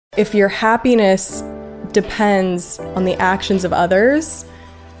If your happiness depends on the actions of others,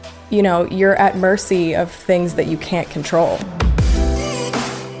 you know, you're at mercy of things that you can't control.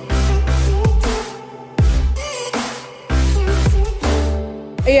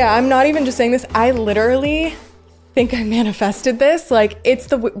 Yeah, I'm not even just saying this. I literally think I manifested this. Like,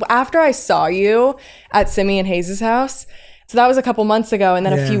 after I saw you at Simi and Hayes' house, so that was a couple months ago. And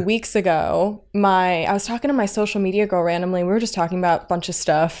then a few weeks ago, I was talking to my social media girl randomly. We were just talking about a bunch of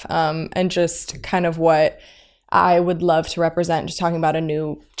stuff and just kind of what I would love to represent, just talking about a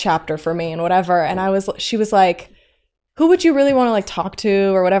new chapter for me and whatever. And she was like, who would you really want to like talk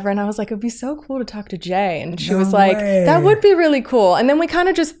to or whatever? And I was like, it'd be so cool to talk to Jay. And she was like, that would be really cool. And then we kind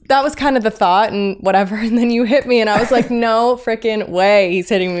of that was kind of the thought and whatever. And then you hit me and I was like, no freaking way he's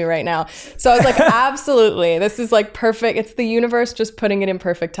hitting me right now. So I was like, absolutely. This is like perfect. It's the universe just putting it in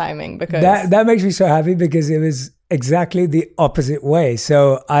perfect timing because that makes me so happy because it was exactly the opposite way.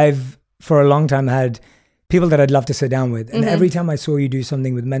 So I've for a long time had people that I'd love to sit down with. And every time I saw you do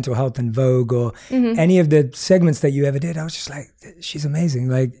something with mental health and Vogue or any of the segments that you ever did, I was just like, she's amazing.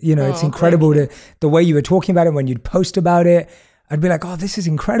 Like, you know, it's incredible the way you were talking about it when you'd post about it. I'd be like, oh, this is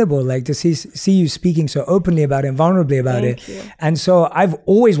incredible. Like to see you speaking so openly about it and vulnerably about it. And so I've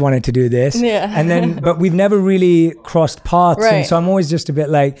always wanted to do this. Yeah. And then, but we've never really crossed paths. Right. And so I'm always just a bit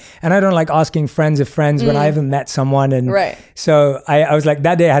like, and I don't like asking friends of friends when I haven't met someone. And so I was like,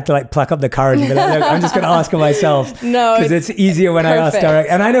 that day I had to like pluck up the courage and be like, look, I'm just going to ask her myself. No, because it's easier when I ask direct.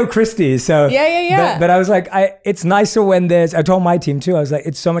 And I know Christy. So But I was like, it's nicer when I told my team too, I was like,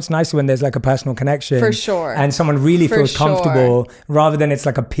 it's so much nicer when there's like a personal connection. For sure. And someone really feels comfortable. Rather than it's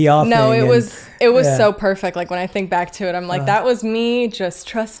like a PR thing. No, it was so perfect. Like when I think back to it, I'm like, that was me just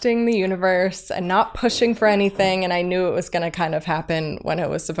trusting the universe and not pushing for anything. And I knew it was going to kind of happen when it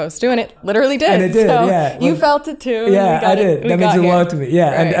was supposed to. And it literally did. And it did, so Well, you felt it too. Yeah, I did. That means the world to me.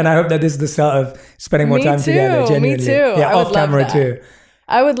 Yeah. Right. And I hope that this is the start of spending more time together. Genuinely. Me too. Yeah, off camera too.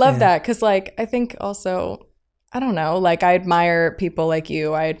 I would love that. Cause like, I think also, I don't know, like I admire people like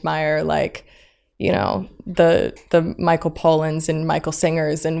you. I admire like, you know, the Michael Pollans and Michael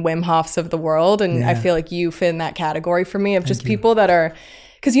Singers and Wim Hofs of the world. And I feel like you fit in that category for me of just people that are,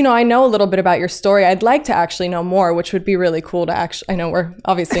 because, you know, I know a little bit about your story. I'd like to actually know more, which would be really cool to actually, I know we're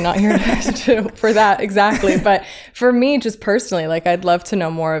obviously not here for that exactly. But for me, just personally, like I'd love to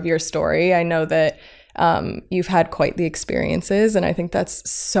know more of your story. I know that you've had quite the experiences and I think that's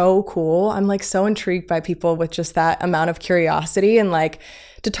so cool. I'm like so intrigued by people with just that amount of curiosity and like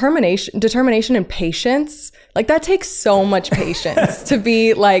determination and patience. Like that takes so much patience to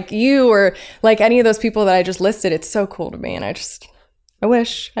be like you or like any of those people that I just listed. It's so cool to me. And I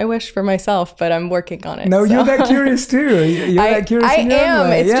wish for myself, but I'm working on it. No, so. You're that curious too. You're that curious. I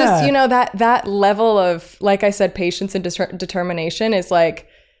am. It's just, you know, that level of, like I said, patience and determination is like,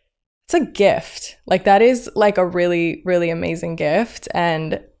 it's a gift. Like that is like a really, really amazing gift.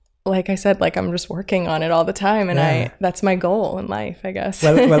 And like I said, like I'm just working on it all the time. And that's my goal in life, I guess.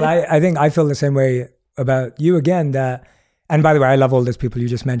 Well, I think I feel the same way about you again, and by the way, I love all those people you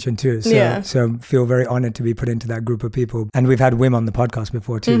just mentioned too. So feel very honored to be put into that group of people. And we've had Wim on the podcast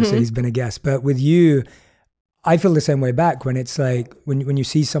before too. So he's been a guest, but with you, I feel the same way back when it's like, when you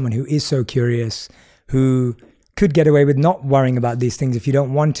see someone who is so curious, who could get away with not worrying about these things if you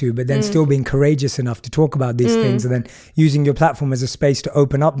don't want to, but then still being courageous enough to talk about these things and then using your platform as a space to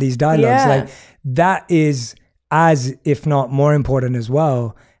open up these dialogues. Like that is as, if not more important as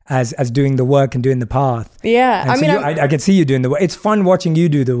well as doing the work and doing the path. Yeah. And I mean, I can see you doing the work. It's fun watching you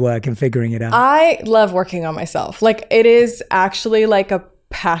do the work and figuring it out. I love working on myself. Like it is actually like a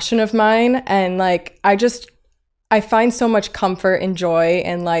passion of mine. And like, I find so much comfort and joy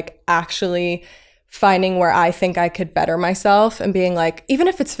in like actually finding where I think I could better myself and being like, even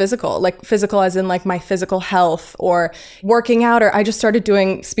if it's physical as in like my physical health or working out, or I just started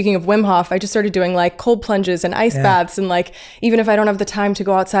doing, speaking of Wim Hof, I just started doing like cold plunges and ice baths. And like, even if I don't have the time to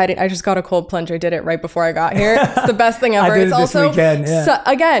go outside, I just got a cold plunge. I did it right before I got here. It's the best thing ever. I did it this weekend. So,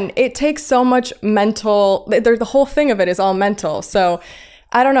 again, it takes so much mental, the whole thing of it is all mental. So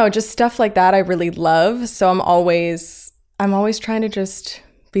I don't know, just stuff like that I really love. So I'm always trying to just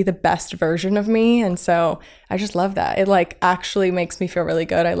be the best version of me. And so I just love that. It like actually makes me feel really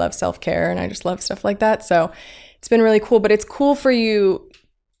good. I love self-care and I just love stuff like that. So it's been really cool, but it's cool for you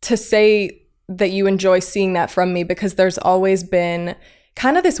to say that you enjoy seeing that from me because there's always been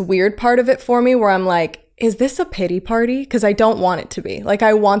kind of this weird part of it for me where I'm like, is this a pity party? Because I don't want it to be. Like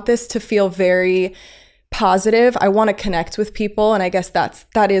I want this to feel very positive. I want to connect with people. And I guess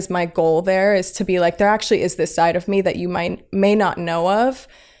that is my goal there, is to be like, there actually is this side of me that you may not know of.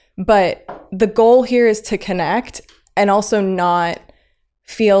 But the goal here is to connect and also not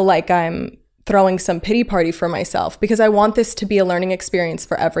feel like I'm throwing some pity party for myself, because I want this to be a learning experience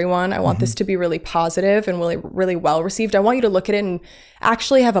for everyone. I want this to be really positive and really, really well received. I want you to look at it and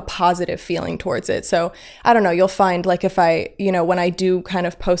actually have a positive feeling towards it. So I don't know, you'll find like if I, when I do kind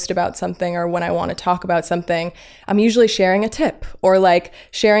of post about something or when I want to talk about something, I'm usually sharing a tip or like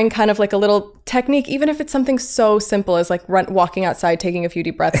sharing kind of like a little technique, even if it's something so simple as like walking outside, taking a few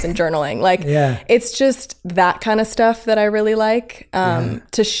deep breaths and journaling. Like it's just that kind of stuff that I really like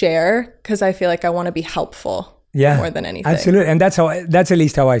to share, because I feel like I want to be helpful more than anything. Absolutely. And that's at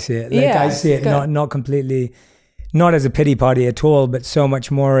least how I see it. Like I see it not completely, not as a pity party at all, but so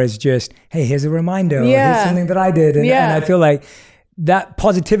much more as just, hey, here's a reminder. Or here's something that I did. And I feel like that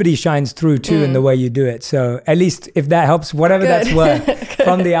positivity shines through too in the way you do it. So at least if that helps, whatever that's worth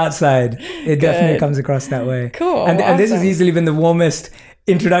from the outside, it definitely comes across that way. Cool. And this has easily been the warmest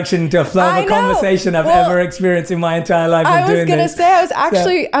introduction to a flow of a conversation I've ever experienced in my entire life. I was going to say,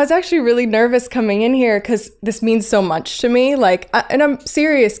 I was actually really nervous coming in here because this means so much to me. Like, and I'm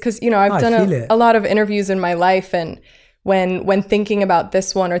serious because, I've done a lot of interviews in my life. And when thinking about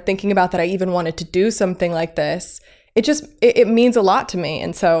this one or thinking about that I even wanted to do something like this, it means a lot to me.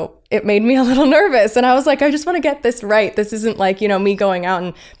 And so it made me a little nervous. And I was like, I just want to get this right. This isn't like, me going out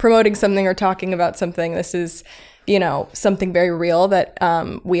and promoting something or talking about something. This is, something very real that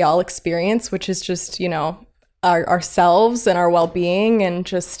we all experience, which is just, ourselves and our well-being and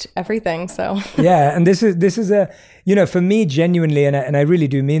just everything. So yeah. And this is a, for me genuinely, and I really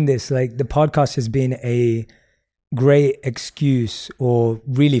do mean this, like the podcast has been a great excuse, or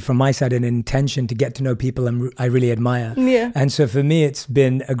really from my side an intention to get to know people I really admire. And so for me it's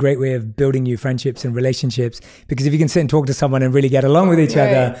been a great way of building new friendships and relationships, because if you can sit and talk to someone and really get along with each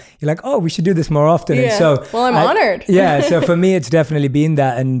other, you're like, oh, we should do this more often. And so I'm honored. So for me it's definitely been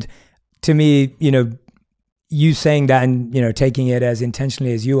that. And to me, you saying that and taking it as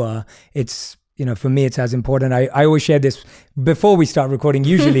intentionally as you are, it's for me it's as important. I always share this before we start recording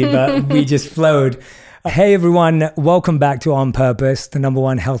usually, but we just flowed. Hey everyone, welcome back to On Purpose, the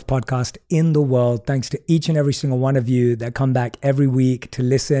 #1 health podcast in the world. Thanks to each and every single one of you that come back every week to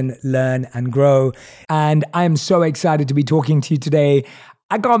listen, learn, and grow. And I'm so excited to be talking to you today.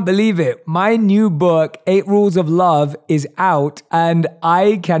 I can't believe it. My new book, 8 Rules of Love, is out and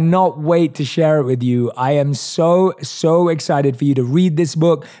I cannot wait to share it with you. I am so excited for you to read this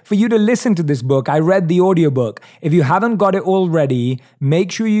book, for you to listen to this book. I read the audiobook. If you haven't got it already,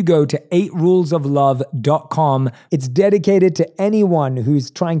 make sure you go to 8rulesoflove.com. It's dedicated to anyone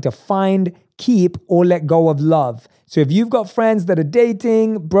who's trying to find, keep, or let go of love. So if you've got friends that are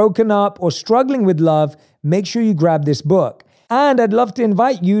dating, broken up, or struggling with love, make sure you grab this book. And I'd love to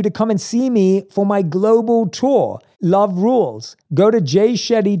invite you to come and see me for my global tour, Love Rules. Go to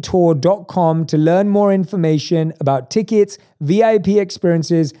jayshettytour.com to learn more information about tickets, VIP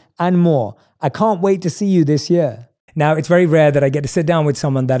experiences, and more. I can't wait to see you this year. Now, it's very rare that I get to sit down with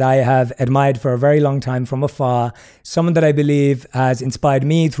someone that I have admired for a very long time from afar, someone that I believe has inspired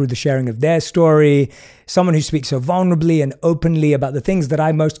me through the sharing of their story, someone who speaks so vulnerably and openly about the things that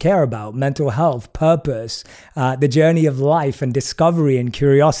I most care about: mental health, purpose, the journey of life and discovery and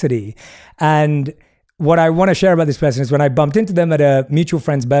curiosity. And what I want to share about this person is when I bumped into them at a mutual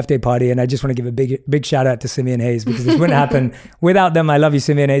friend's birthday party, and I just want to give a big shout out to Simeon Hayes, because this wouldn't happen without them. I love you,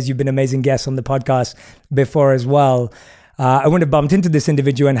 Simeon Hayes. You've been amazing guests on the podcast before as well. I wouldn't have bumped into this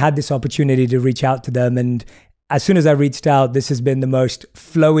individual and had this opportunity to reach out to them. And as soon as I reached out, this has been the most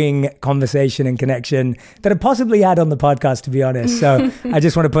flowing conversation and connection that I possibly had on the podcast, to be honest. So I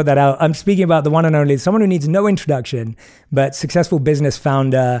just want to put that out. I'm speaking about the one and only, someone who needs no introduction, but successful business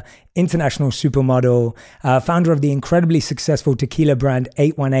founder, international supermodel, founder of the incredibly successful tequila brand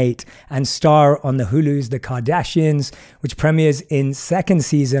 818, and star on the Hulu's The Kardashians, which premieres in second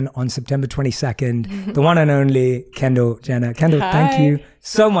season on September 22nd. The one and only Kendall Jenner. Kendall, thank you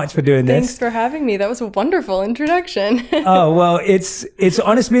so much for doing this. Thanks for having me. That was a wonderful introduction. Oh, well, it's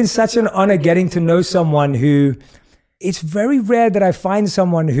honestly been such an honor getting to know someone who, it's very rare that I find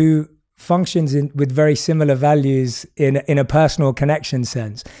someone who functions with very similar values in a personal connection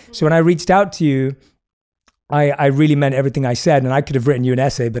sense. So when I reached out to you, I really meant everything I said, and I could have written you an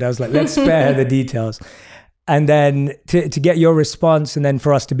essay, but I was like, let's spare her the details. And then to get your response, and then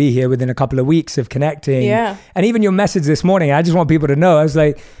for us to be here within a couple of weeks of connecting. Yeah. And even your message this morning, I just want people to know, I was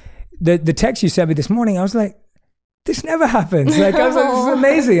like, the text you sent me this morning, I was like, this never happens. Like, I was like, this is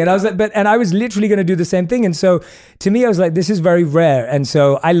amazing. And I was like, and I was literally going to do the same thing. And so to me, I was like, this is very rare. And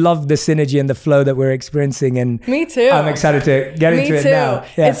so I love the synergy and the flow that we're experiencing. And me too. I'm excited to get into it now.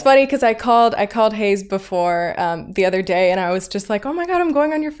 Yeah. It's funny because I called Hayes before the other day, and I was just like, oh my God, I'm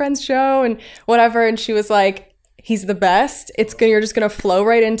going on your friend's show and whatever. And she was like, he's the best. You're just going to flow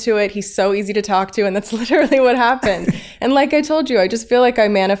right into it. He's so easy to talk to. And that's literally what happened. And like I told you, I just feel like I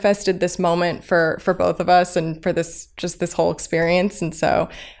manifested this moment for both of us and for this whole experience. And so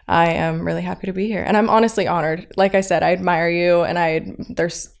I am really happy to be here. And I'm honestly honored. Like I said, I admire you, and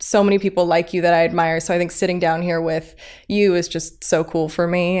there's so many people like you that I admire. So I think sitting down here with you is just so cool for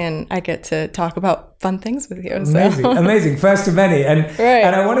me, and I get to talk about fun things with you. So. Amazing. First of many. And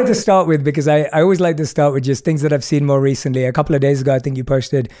I wanted to start with, because I always like to start with just things that I've seen more recently. A couple of days ago, I think you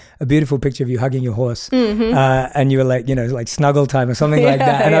posted a beautiful picture of you hugging your horse. Mm-hmm. And you were like, like snuggle time or something like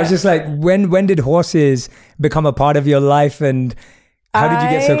that. And I was just like, when did horses become a part of your life, and how did you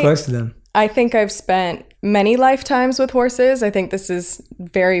get so close to them? I think I've spent many lifetimes with horses. I think this is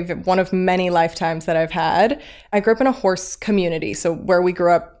one of many lifetimes that I've had. I grew up in a horse community. So where we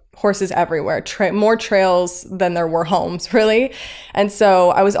grew up, horses everywhere, more trails than there were homes, really. And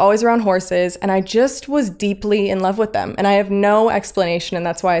so I was always around horses, and I just was deeply in love with them. And I have no explanation. And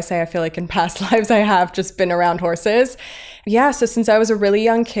that's why I say I feel like in past lives I have just been around horses. Yeah, so since I was a really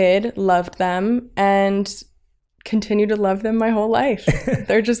young kid, loved them, and continue to love them my whole life.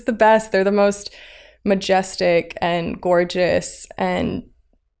 They're just the best. They're the most majestic and gorgeous and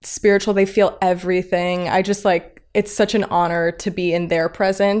spiritual. They feel everything. It's such an honor to be in their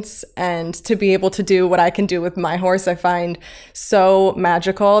presence and to be able to do what I can do with my horse. I find so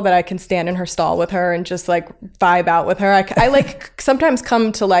magical that I can stand in her stall with her and just vibe out with her. I sometimes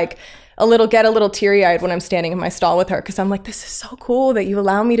come to get a little teary-eyed when I'm standing in my stall with her, because I'm like, this is so cool that you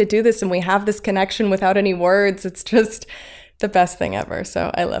allow me to do this and we have this connection without any words. It's just the best thing ever.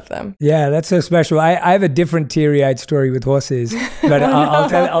 So I love them. Yeah, that's so special. I have a different teary-eyed story with horses, but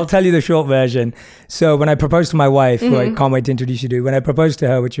I'll tell you the short version. So when I proposed to my wife, who I can't wait to introduce you to, when I proposed to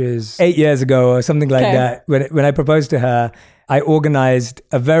her, which was 8 years ago or something like that, when I proposed to her, I organized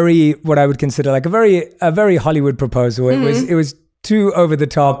what I would consider a very Hollywood proposal. It was too over the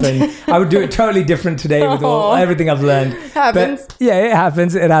top, and I would do it totally different today with everything I've learned. Happens. But yeah, it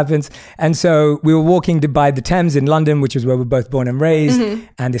happens. And so we were walking by the Thames in London, which is where we're both born and raised.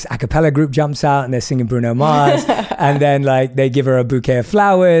 And this a cappella group jumps out and they're singing Bruno Mars. And then they give her a bouquet of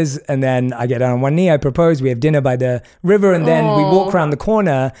flowers. And then I get down on one knee, I propose, we have dinner by the river. And then we walk around the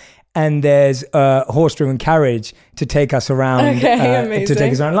corner, and there's a horse-driven carriage to take us around, to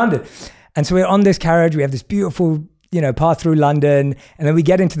take us around London. And so we're on this carriage. We have this beautiful path through London. And then we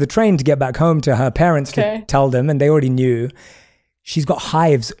get into the train to get back home to her parents to tell them, and they already knew. She's got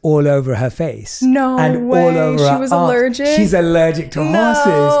hives all over her face. No and way. All over she was allergic? She's allergic to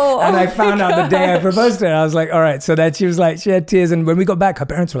horses. And I found out the day I proposed to her. I was like, all right. So that she had tears. And when we got back, her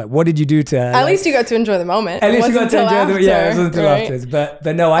parents were like, what did you do to her? At least you got to enjoy the moment. At least you got to enjoy the moment. Yeah, it wasn't until afterwards.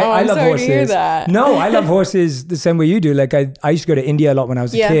 But no, I love horses. To hear that. No, I love horses the same way you do. I used to go to India a lot when I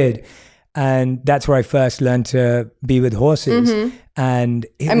was a kid. And that's where I first learned to be with horses. And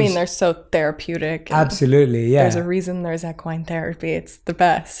they're so therapeutic. Absolutely, yeah. There's a reason there's equine therapy. It's the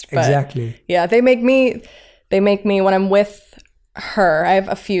best. But exactly. Yeah, they make me when I'm with her. I have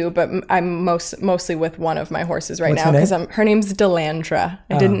a few, but I'm mostly with one of my horses now because her name's Delandra.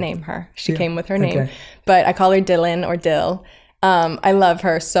 I didn't name her. She came with her name, but I call her Dylan or Dill. I love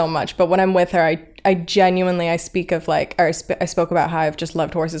her so much, but when I'm with her, I genuinely, I spoke about how I've just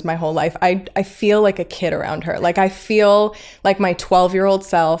loved horses my whole life. I feel like a kid around her. I feel like my 12-year-old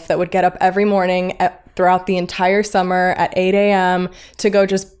self that would get up every morning throughout the entire summer at 8 a.m. to go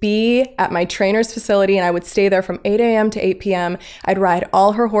just be at my trainer's facility, and I would stay there from 8 a.m. to 8 p.m. I'd ride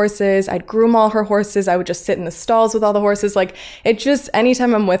all her horses. I'd groom all her horses. I would just sit in the stalls with all the horses.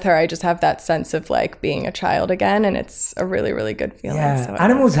 Anytime I'm with her, I just have that sense of being a child again, and it's a really, really good feeling. Yeah, so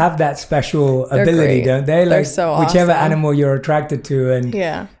animals have that special ability, don't they? They're so awesome. Whichever animal you're attracted to, and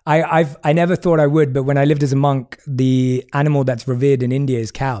yeah. I never thought I would, but when I lived as a monk, the animal that's revered in India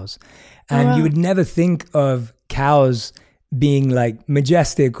is cows. And you would never think of cows being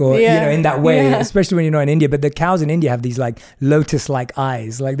majestic or, in that way, especially when you're not in India. But the cows in India have these lotus-like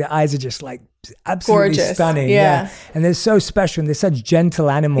eyes. The eyes are just absolutely gorgeous. Stunning. Yeah. And they're so special, and they're such gentle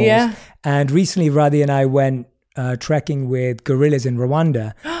animals. Yeah. And recently, Radhi and I went trekking with gorillas in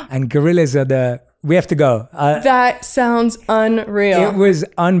Rwanda. And gorillas are we have to go. That sounds unreal. It was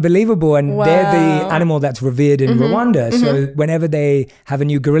unbelievable. And they're the animal that's revered in Rwanda. So whenever they have a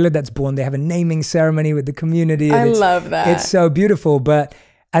new gorilla that's born, they have a naming ceremony with the community. I love that. It's so beautiful.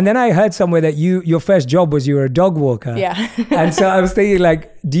 And then I heard somewhere that your first job was you were a dog walker. Yeah. And so I was thinking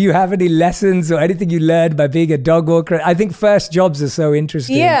do you have any lessons or anything you learned by being a dog walker? I think first jobs are so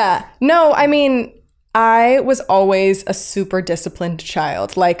interesting. Yeah. No, I was always a super disciplined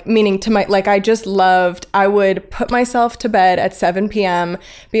child, like meaning to my, like I would put myself to bed at 7 p.m.,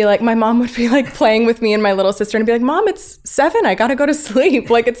 be like, my mom would be like playing with me and my little sister and be like, Mom, it's 7, I gotta go to sleep.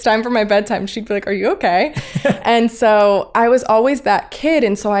 Like it's time for my bedtime. She'd be like, are you okay? And so I was always that kid.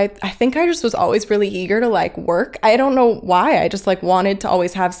 And so I think I just was always really eager to like work. I don't know why. I just like wanted to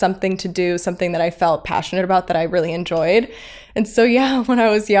always have something to do, something that I felt passionate about that I really enjoyed. And so, yeah, when I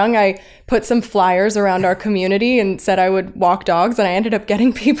was young, I put some flyers around our community and said I would walk dogs. And I ended up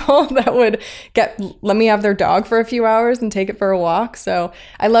getting people that would let me have their dog for a few hours and take it for a walk. So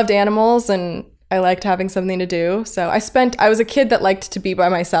I loved animals and I liked having something to do. So I was a kid that liked to be by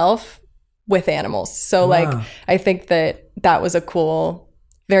myself with animals. So like, I think that was a cool,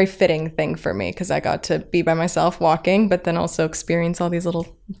 very fitting thing for me because I got to be by myself walking, but then also experience all these little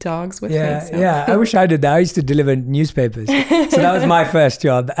dogs with me. So. Yeah, I wish I did that. I used to deliver newspapers. So that was my first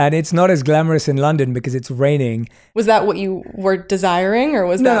job. And it's not as glamorous in London because it's raining. Was that what you were desiring or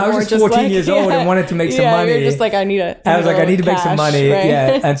was that I was just 14 years old and wanted to make some money. You're just like, I need to make some money. Right?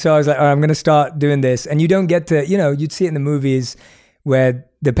 Yeah. And so I was like, all right, I'm going to start doing this. And you don't get to, you'd see it in the movies where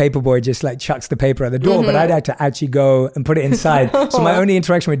the paperboy just like chucks the paper at the door, but I'd had to actually go and put it inside. So my only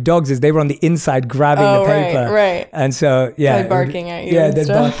interaction with dogs is they were on the inside grabbing the paper. Right. And so, yeah. Like barking at you. Yeah, they're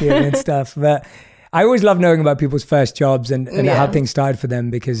barking and stuff. But I always love knowing about people's first jobs and how things started for them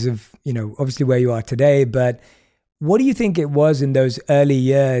because of, obviously where you are today. But what do you think it was in those early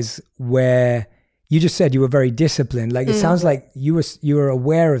years where you just said you were very disciplined? Like it sounds like you were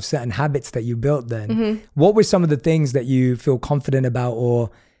aware of certain habits that you built then. What were some of the things that you feel confident about, or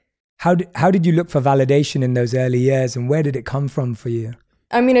how did you look for validation in those early years, and where did it come from for you?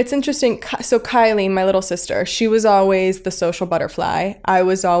 I mean, it's interesting. So Kylie, my little sister, she was always the social butterfly. I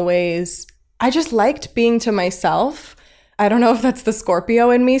just liked being to myself. I don't know if that's the Scorpio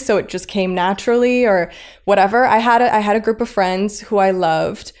in me, so it just came naturally or whatever. I had a group of friends who I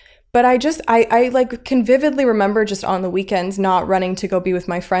loved. But I like can vividly remember just on the weekends not running to go be with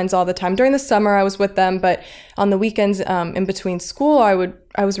my friends all the time. During the summer, I was with them, but on the weekends, in between school,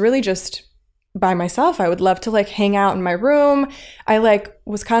 I was really just by myself. I would love to like hang out in my room. I like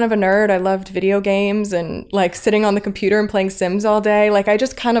was kind of a nerd. I loved video games and like sitting on the computer and playing Sims all day. Like I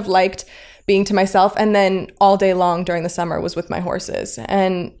just kind of liked being to myself. And then all day long during the summer was with my horses.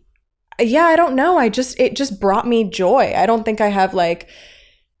 And yeah, I don't know. It just brought me joy. I don't think I have like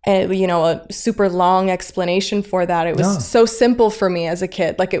a super long explanation for that. It was so simple for me as a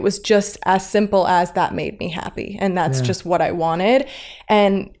kid. Like it was just as simple as that made me happy. And that's just what I wanted.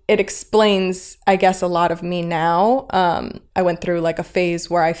 And it explains, I guess, a lot of me now. I went through like a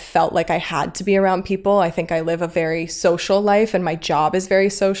phase where I felt like I had to be around people. I think I live a very social life and my job is very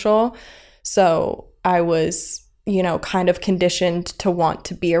social. So I was, kind of conditioned to want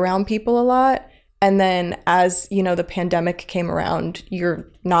to be around people a lot. And then as, the pandemic came around, you're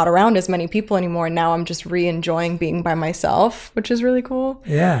not around as many people anymore. And now I'm just re-enjoying being by myself, which is really cool.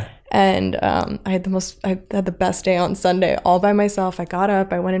 Yeah. And I had the best day on Sunday all by myself. I got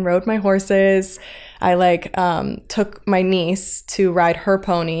up, I went and rode my horses. I took my niece to ride her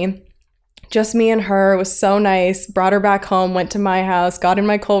pony. Just me and her. It was so nice. Brought her back home, went to my house, got in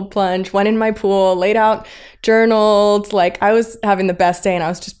my cold plunge, went in my pool, laid out, journaled. Like I was having the best day and I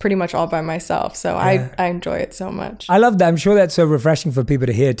was just pretty much all by myself. So I enjoy it so much. I love that. I'm sure that's so refreshing for people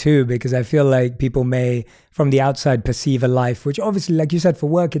to hear too, because I feel like people may from the outside perceive a life, which obviously, like you said, for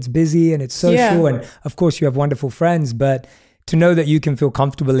work, it's busy and it's social. And of course you have wonderful friends, but to know that you can feel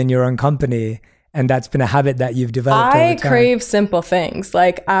comfortable in your own company. And that's been a habit that you've developed over time. I crave simple things.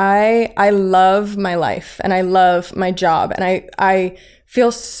 Like I love my life and I love my job. And I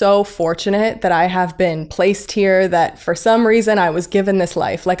feel so fortunate that I have been placed here, that for some reason I was given this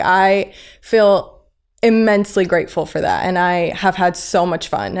life. Like I feel immensely grateful for that. And I have had so much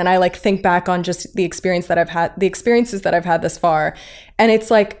fun. And I think back on just the experiences that I've had this far. And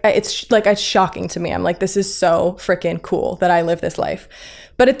it's shocking to me. I'm like, this is so freaking cool that I live this life.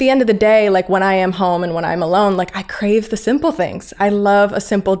 But at the end of the day, like when I am home and when I'm alone, like I crave the simple things. I love a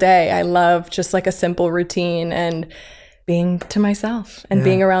simple day. I love just like a simple routine and being to myself and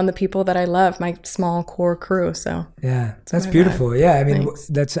being around the people that I love, my small core crew. So yeah, that's beautiful. Vibe. Yeah, I mean,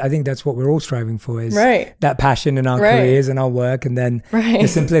 I think that's what we're all striving for is that passion in our careers and our work, and then the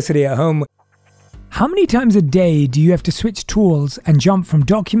simplicity at home. How many times a day do you have to switch tools and jump from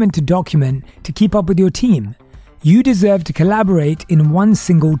document to document to keep up with your team? You deserve to collaborate in one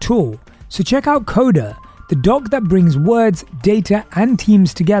single tool. So check out Coda, the doc that brings words, data, and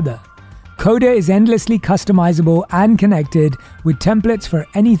teams together. Coda is endlessly customizable and connected with templates for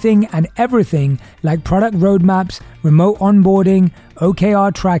anything and everything like product roadmaps, remote onboarding,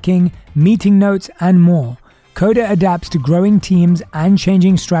 OKR tracking, meeting notes, and more. Coda adapts to growing teams and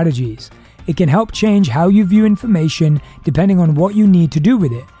changing strategies. It can help change how you view information depending on what you need to do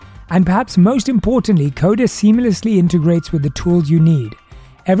with it. And perhaps most importantly, Coda seamlessly integrates with the tools you need.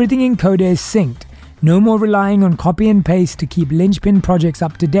 Everything in Coda is synced. No more relying on copy and paste to keep linchpin projects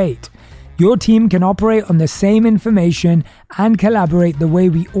up to date. Your team can operate on the same information and collaborate the way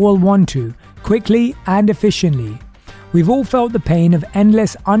we all want to, quickly and efficiently. We've all felt the pain of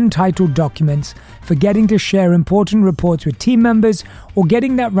endless untitled documents, forgetting to share important reports with team members, or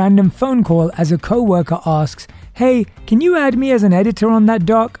getting that random phone call as a coworker asks, "Hey, can you add me as an editor on that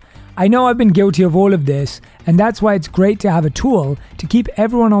doc?" I know I've been guilty of all of this, and that's why it's great to have a tool to keep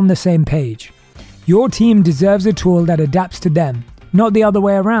everyone on the same page. Your team deserves a tool that adapts to them, not the other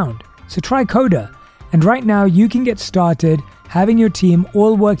way around. So try Coda, and right now you can get started having your team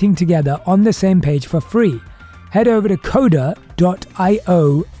all working together on the same page for free. Head over to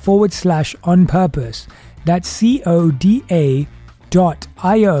coda.io/onpurpose. That's CODA.io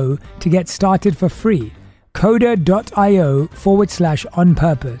to get started for free.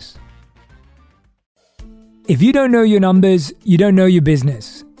 Coda.io/onpurpose. If you don't know your numbers, you don't know your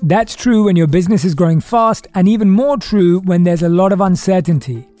business. That's true when your business is growing fast, and even more true when there's a lot of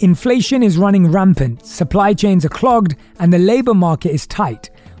uncertainty. Inflation is running rampant, supply chains are clogged, and the labor market is tight.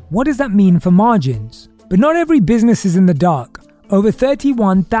 What does that mean for margins? But not every business is in the dark. Over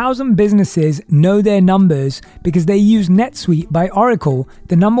 31,000 businesses know their numbers because they use NetSuite by Oracle,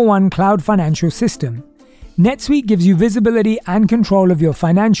 the #1 cloud financial system. NetSuite gives you visibility and control of your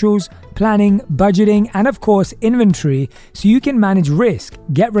financials, planning, budgeting, and of course, inventory, so you can manage risk,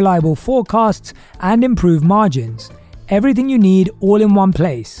 get reliable forecasts, and improve margins. Everything you need all in one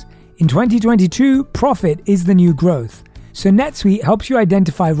place. In 2022, profit is the new growth. So NetSuite helps you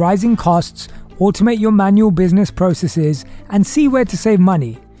identify rising costs, automate your manual business processes, and see where to save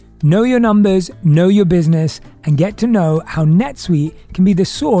money. Know your numbers, know your business, and get to know how NetSuite can be the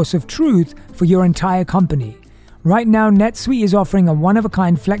source of truth for your entire company. Right now, NetSuite is offering a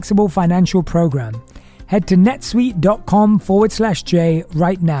one-of-a-kind flexible financial program. Head to netsuite.com/J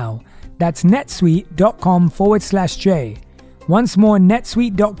right now. That's netsuite.com/J. Once more,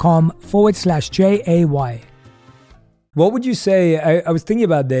 netsuite.com/JAY. What would you say? I was thinking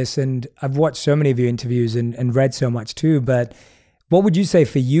about this, and I've watched so many of your interviews and read so much too, but what would you say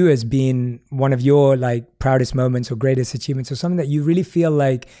for you has been one of your proudest moments or greatest achievements, or something that you really feel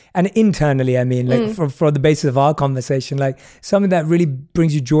like, and internally, I mean, for the basis of our conversation, something that really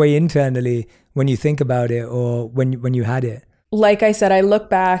brings you joy internally when you think about it or when you had it? Like I said, I look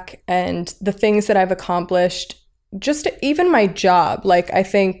back and the things that I've accomplished, just even my job, I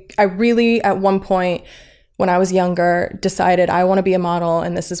think I really, at one point, when I was younger, decided I want to be a model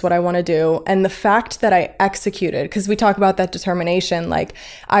and this is what I want to do. And the fact that I executed, because we talk about that determination,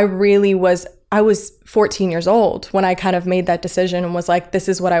 I was 14 years old when I kind of made that decision and was like, this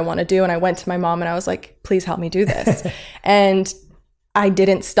is what I want to do. And I went to my mom and I was like, please help me do this. And I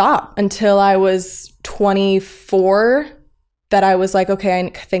didn't stop until I was 24, that I was like, okay, I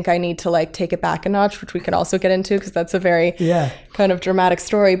think I need to take it back a notch, which we could also get into because that's a very kind of dramatic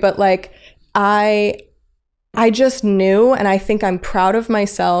story. But I just knew, and I think I'm proud of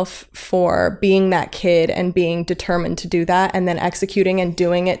myself for being that kid and being determined to do that, and then executing and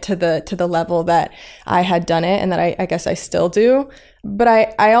doing it to the level that I had done it, and that I guess I still do. But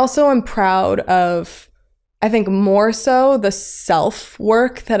I also am proud of, I think more so, the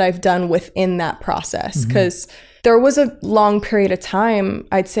self-work that I've done within that process. Because there was a long period of time,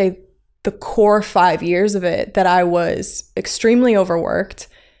 I'd say the core 5 years of it, that I was extremely overworked,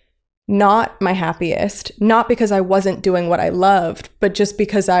 not my happiest, not because I wasn't doing what I loved, but just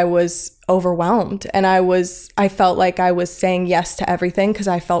because I was overwhelmed. And I felt like I was saying yes to everything because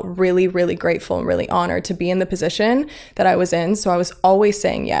I felt really, really grateful and really honored to be in the position that I was in. So I was always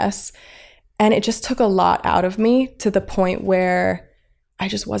saying yes. And it just took a lot out of me to the point where I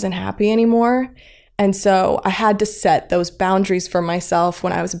just wasn't happy anymore. And so I had to set those boundaries for myself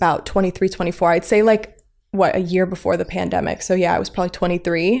when I was about 23, 24. I'd say a year before the pandemic. So yeah, I was probably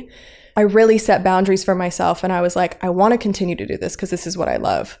 23. I really set boundaries for myself, and I was like, I want to continue to do this because this is what I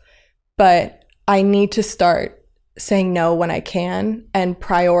love, but I need to start saying no when I can, and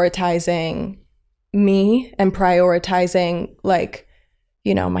prioritizing me and prioritizing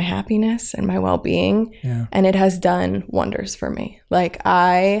my happiness and my well-being. Yeah. And it has done wonders for me.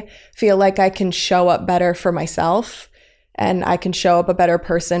 I feel like I can show up better for myself, and I can show up a better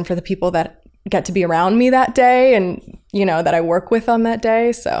person for the people that get to be around me that day and, that I work with on that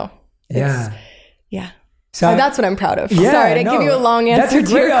day. So Yeah. So that's what I'm proud of. Sorry to give you a long answer. That's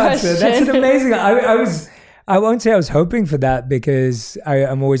a great answer. That's an amazing. I won't say I was hoping for that, because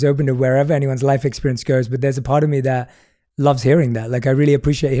I'm always open to wherever anyone's life experience goes. But there's a part of me that loves hearing that. Like, I really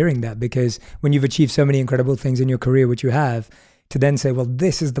appreciate hearing that, because when you've achieved so many incredible things in your career, which you have, to then say, well,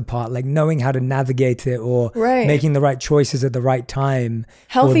 this is the part, like knowing how to navigate it, or making the right choices at the right time.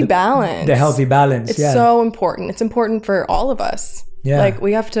 Healthy balance. The healthy balance. It's so important. It's important for all of us. Yeah. Like,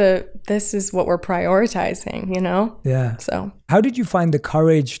 we have to, this is what we're prioritizing, you know? Yeah. So how did you find the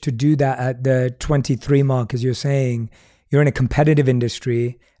courage to do that at the 23 mark? As you're saying, you're in a competitive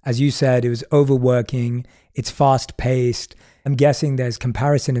industry. As you said, it was overworking. It's fast paced. I'm guessing there's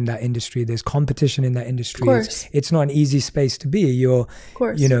comparison in that industry. There's competition in that industry. Of course. It's not an easy space to be. You're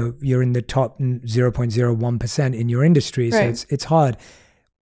in the top 0.01% in your industry. Right. So it's hard.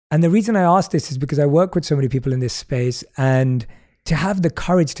 And the reason I ask this is because I work with so many people in this space, and to have the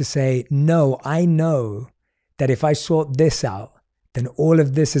courage to say, no, I know that if I sort this out, then all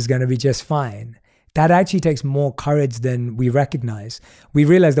of this is going to be just fine. That actually takes more courage than we recognize. We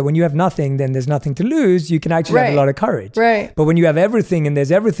realize that when you have nothing, then there's nothing to lose. You can actually have a lot of courage. Right. But when you have everything and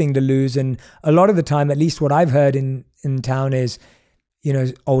there's everything to lose, and a lot of the time, at least what I've heard in town is,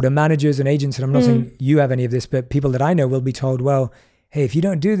 older managers and agents, and I'm not saying you have any of this, but people that I know will be told, well, hey, if you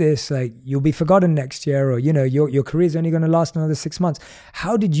don't do this, like, you'll be forgotten next year, or, your career is only going to last another 6 months.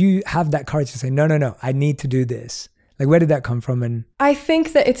 How did you have that courage to say, no, I need to do this? Like, where did that come from? And I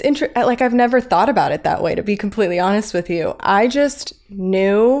think that it's like, I've never thought about it that way, to be completely honest with you. I just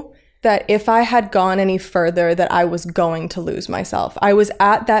knew that if I had gone any further, that I was going to lose myself. I was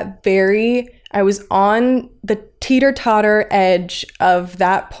at I was on the teeter-totter edge of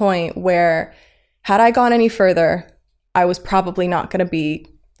that point where, had I gone any further, I was probably not going to be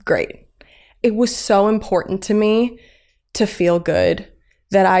great. It was so important to me to feel good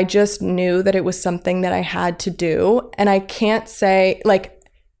that I just knew that it was something that I had to do. And I can't say, like,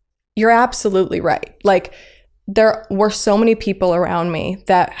 you're absolutely right. Like, there were so many people around me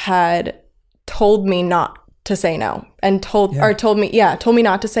that had told me not to say no, and told me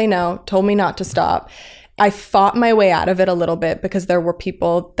not to say no, told me not to stop. I fought my way out of it a little bit, because there were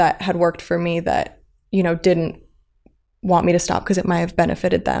people that had worked for me that, didn't want me to stop because it might have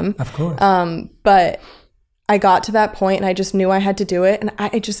benefited them. Of course. But I got to that point, and I just knew I had to do it. And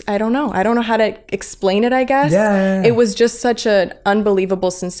I don't know. I don't know how to explain it, I guess. Yeah. It was just such an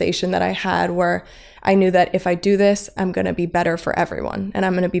unbelievable sensation that I had, where I knew that if I do this, I'm going to be better for everyone. And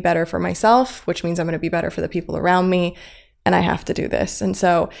I'm going to be better for myself, which means I'm going to be better for the people around me. And I have to do this. And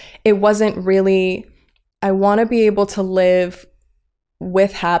so it wasn't really, I want to be able to live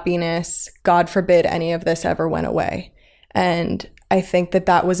with happiness. God forbid any of this ever went away. And I think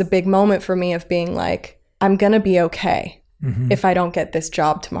that was a big moment for me, of being like, I'm going to be okay if I don't get this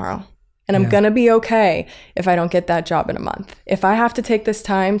job tomorrow. And I'm going to be okay if I don't get that job in a month. If I have to take this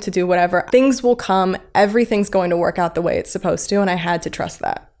time to do whatever, things will come. Everything's going to work out the way it's supposed to. And I had to trust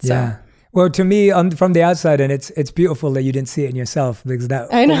that. So. Yeah. Well, to me, from the outside, and it's beautiful that you didn't see it in yourself, because that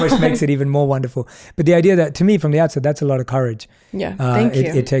almost makes it even more wonderful. But the idea that, to me, from the outside, that's a lot of courage. Yeah, thank you.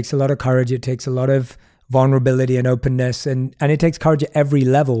 It takes a lot of courage. It takes a lot of vulnerability and openness, and it takes courage at every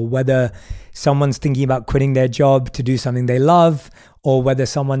level, whether someone's thinking about quitting their job to do something they love, or whether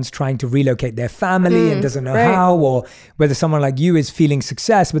someone's trying to relocate their family and doesn't know how, or whether someone like you is feeling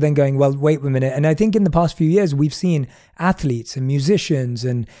success but then going, well, wait a minute. And I think in the past few years, we've seen athletes and musicians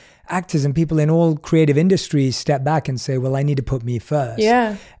and actors and people in all creative industries step back and say, well, I need to put me first.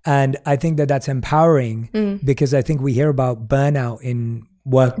 Yeah. And I think that's empowering, because I think we hear about burnout in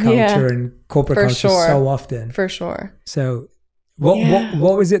work culture and corporate culture so often. For sure. So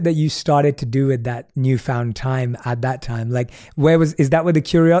what was it that you started to do with that newfound time at that time? Like, was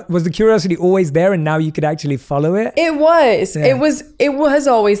the curiosity always there, and now you could actually follow it? It was. Yeah. It was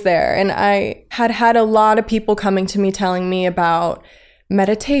always there. And I had a lot of people coming to me telling me about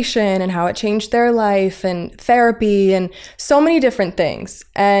meditation and how it changed their life, and therapy, and so many different things.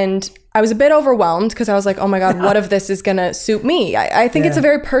 And I was a bit overwhelmed, because I was like, oh my God, what if this is going to suit me? I think it's a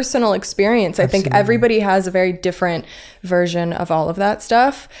very personal experience. I think everybody has a very different version of all of that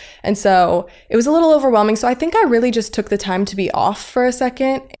stuff. And so it was a little overwhelming. So I think I really just took the time to be off for a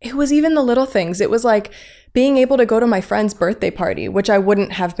second. It was even the little things. It was like being able to go to my friend's birthday party, which I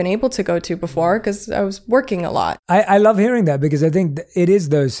wouldn't have been able to go to before, because I was working a lot. I love hearing that, because I think it is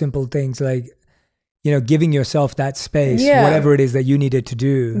those simple things, like, giving yourself that space, whatever it is that you needed to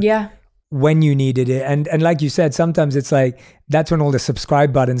do. Yeah. When you needed it. And like you said, sometimes it's like, that's when all the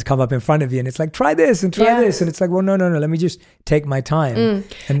subscribe buttons come up in front of you, and it's like, try this and try this. And it's like, well, no, let me just take my time.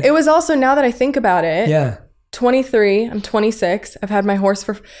 And it was also, now that I think about it, 23. I'm 26. I've had my horse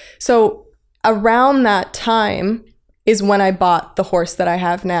so around that time is when I bought the horse that I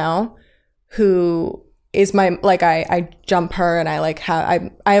have now, who is my, like, I jump her, and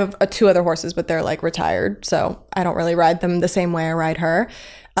I have 2 other horses, but they're like retired, so I don't really ride them the same way I ride her.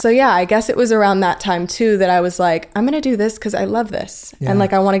 So yeah, I guess it was around that time too that I was like, I'm gonna do this because I love this, and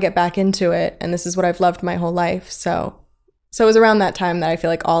like I want to get back into it, and this is what I've loved my whole life. So it was around that time that I feel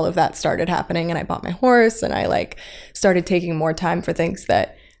like all of that started happening, and I bought my horse, and I like started taking more time for things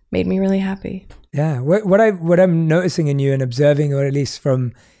that made me really happy. Yeah, what I'm noticing in you and observing, or at least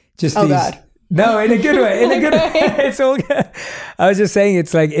from just these. God. No, in a good way. In a good way. It's all good. I was just saying,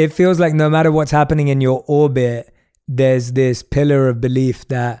 it's like, it feels like no matter what's happening in your orbit, there's this pillar of belief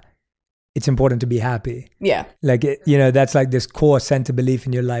that it's important to be happy. Yeah. Like, that's like this core center belief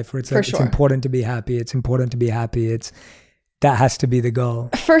in your life where it's like, it's important to be happy. It's important to be happy. That has to be the goal.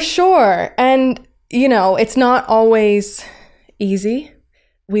 For sure. And, it's not always easy.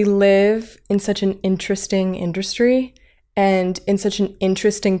 We live in such an interesting industry and in such an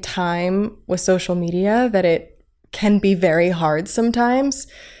interesting time with social media that it can be very hard sometimes.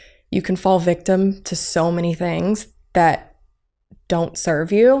 You can fall victim to so many things that don't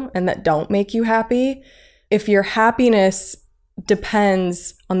serve you and that don't make you happy. If your happiness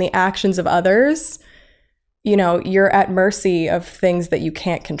depends on the actions of others, you're at mercy of things that you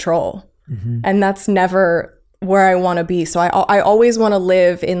can't control. Mm-hmm. And that's never where I want to be. So I always want to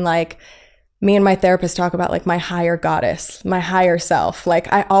live in, like, me and my therapist talk about, like, my higher goddess, my higher self.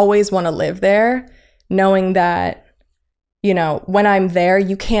 Like, I always want to live there, knowing that, when I'm there,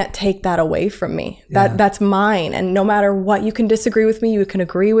 you can't take that away from me. That's mine. And no matter what, you can disagree with me, you can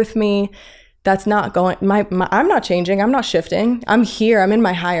agree with me. That's not going, I'm not changing. I'm not shifting. I'm here. I'm in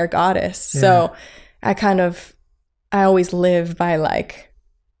my higher goddess. Yeah. So I always live by, like,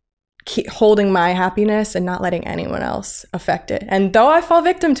 keep holding my happiness and not letting anyone else affect it. And though I fall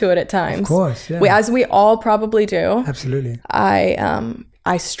victim to it at times, of course, yeah. As we all probably do. Absolutely.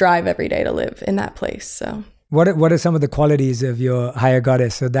 I strive every day to live in that place. So what are some of the qualities of your higher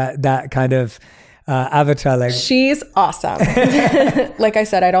goddess? So that kind of avatar, like, she's awesome. Like I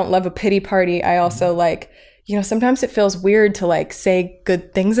said, I don't love a pity party. I also like, sometimes it feels weird to, like, say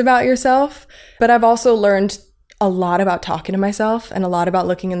good things about yourself, but I've also learned a lot about talking to myself and a lot about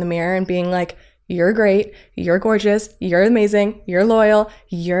looking in the mirror and being like, you're great, you're gorgeous, you're amazing, you're loyal,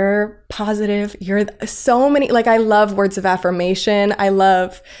 you're positive, you're so many, like, I love words of affirmation. I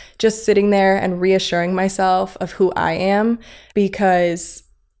love just sitting there and reassuring myself of who I am, because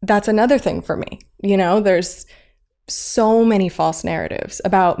that's another thing for me. There's so many false narratives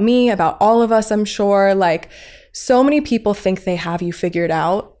about me, about all of us, I'm sure. Like, so many people think they have you figured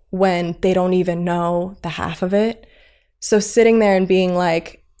out when they don't even know the half of it. So sitting there and being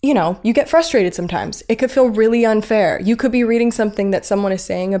like, you get frustrated sometimes. It could feel really unfair. You could be reading something that someone is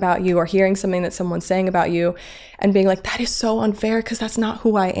saying about you or hearing something that someone's saying about you and being like, that is so unfair because that's not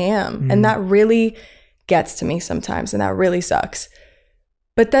who I am. And that really gets to me sometimes, and that really sucks.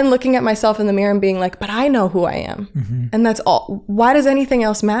 But then looking at myself in the mirror and being like, but I know who I am. Mm-hmm. And that's all. Why does anything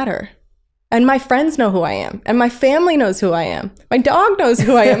else matter? And my friends know who I am. And my family knows who I am. My dog knows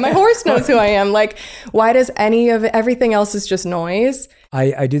who I am. My horse knows who I am. Like, why does everything else is just noise?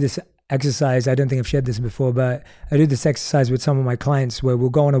 I do this exercise. I don't think I've shared this before, but I do this exercise with some of my clients where we'll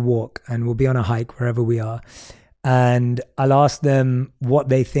go on a walk and we'll be on a hike wherever we are. And I'll ask them what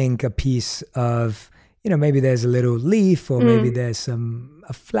they think a piece of, maybe there's a little leaf, or maybe there's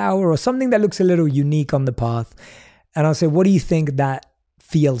a flower or something that looks a little unique on the path. And I'll say, what do you think that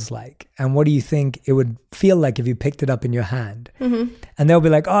feels like? And what do you think it would feel like if you picked it up in your hand? Mm-hmm. And they'll be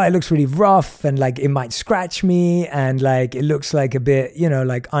like, oh, it looks really rough, and like it might scratch me, and like it looks like a bit,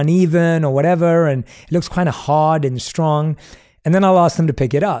 like uneven or whatever, and it looks kind of hard and strong. And then I'll ask them to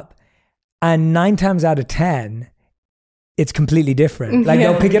pick it up. And 9 times out of 10, it's completely different. Like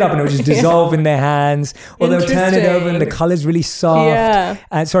they'll pick it up and it'll just dissolve in their hands, or they'll turn it over and the color's really soft. Yeah.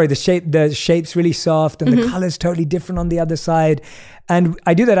 And the shape's really soft, and the color's totally different on the other side. And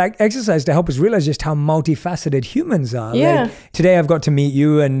I do that exercise to help us realize just how multifaceted humans are. Yeah. Like, today I've got to meet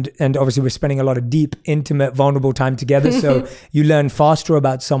you, and obviously we're spending a lot of deep, intimate, vulnerable time together. So you learn faster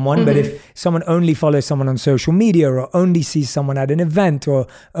about someone. But if someone only follows someone on social media, or only sees someone at an event, or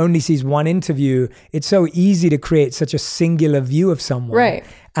only sees one interview, it's so easy to create such a singular view of someone. Right.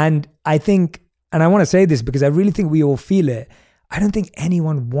 And I think, and I want to say this because I really think we all feel it, I don't think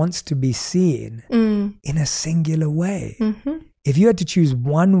anyone wants to be seen in a singular way. Mm-hmm. If you had to choose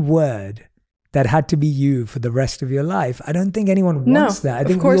one word that had to be you for the rest of your life, I don't think anyone wants that. I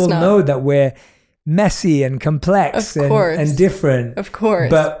think we all know that we're messy and complex and different. Of course.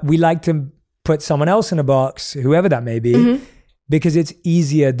 But we like to put someone else in a box, whoever that may be, because it's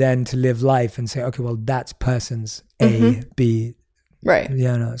easier then to live life and say, okay, well, that's person's A, B. Right.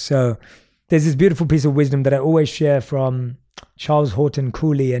 You know, so there's this beautiful piece of wisdom that I always share from Charles Horton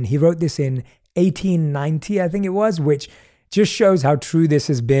Cooley, and he wrote this in 1890, I think it was, which just shows how true this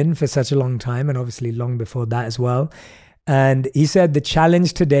has been for such a long time, and obviously long before that as well. And he said, the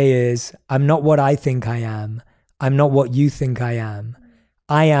challenge today is, I'm not what I think I am. I'm not what you think I am.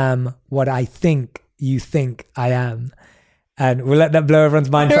 I am what I think you think I am. And we'll let that blow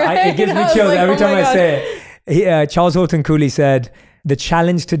everyone's mind. Right? It gives me chills like, every time I say it. Charles Horton Cooley said, the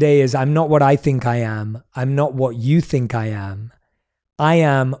challenge today is, I'm not what I think I am. I'm not what you think I am. I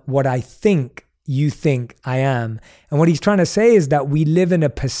am what I think you think I am. And what he's trying to say is that we live in a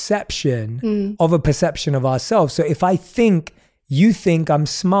perception of a perception of ourselves. So if I think you think I'm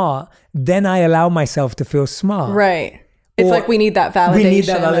smart, then I allow myself to feel smart. Right. It's like we need that validation. We need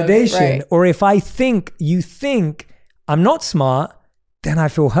that validation. Right. Or if I think you think I'm not smart, then I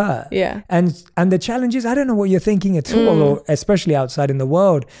feel hurt. Yeah. And the challenge is, I don't know what you're thinking at all, or especially outside in the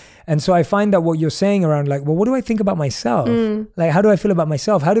world. And so I find that what you're saying around like, well, what do I think about myself? Like, how do I feel about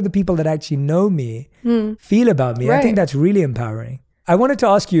myself? How do the people that actually know me feel about me? Right. I think that's really empowering. I wanted to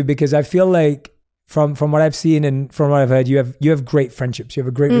ask you, because I feel like from what I've seen and from what I've heard, you have great friendships. You have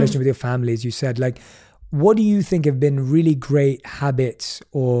a great relationship with your family, as you said. Like, what do you think have been really great habits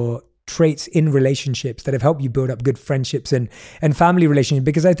or traits in relationships that have helped you build up good friendships and family relationships?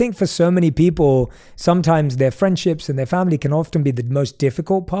 Because I think for so many people, sometimes their friendships and their family can often be the most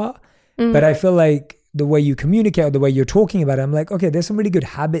difficult part. But I feel like the way you communicate or the way you're talking about it, I'm like, okay, there's some really good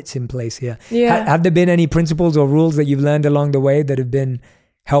habits in place here. Yeah. Have there been any principles or rules that you've learned along the way that have been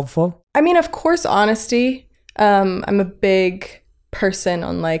helpful? I mean, of course, honesty. I'm a big person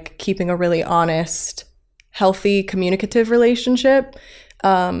on like keeping a really honest, healthy, communicative relationship.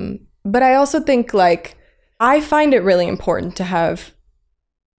 But I also think like, I find it really important to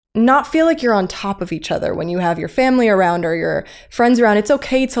not feel like you're on top of each other when you have your family around or your friends around. It's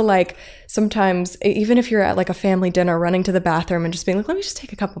okay to like, sometimes, even if you're at like a family dinner, running to the bathroom and just being like, let me just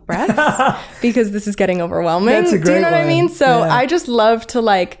take a couple breaths because this is getting overwhelming. That's a great Do you know what I one. mean? So Yeah. I just love to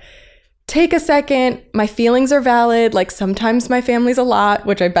like, take a second. My feelings are valid. Like sometimes my family's a lot,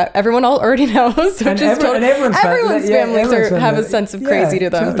 which I bet everyone already knows. Which is everyone's families have a sense of crazy to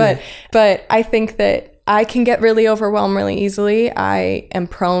them. Totally. But I think that I can get really overwhelmed really easily. I am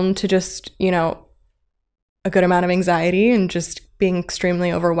prone to just, a good amount of anxiety and just being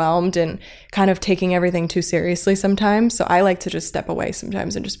extremely overwhelmed and kind of taking everything too seriously sometimes. So I like to just step away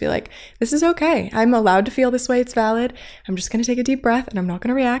sometimes and just be like, this is okay. I'm allowed to feel this way. It's valid. I'm just going to take a deep breath and I'm not going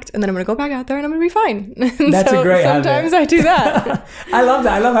to react. And then I'm going to go back out there and I'm going to be fine. That's a great habit. Sometimes I do that. I love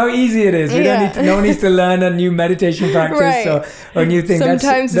that. I love how easy it is. No one needs to learn a new meditation practice Right. or a new thing.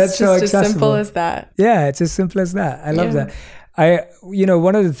 Sometimes that's it's so just as simple accessible. as that. Yeah, it's as simple as that. I love Yeah. that.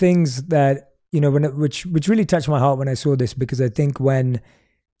 One of the things that, which really touched my heart when I saw this, because I think when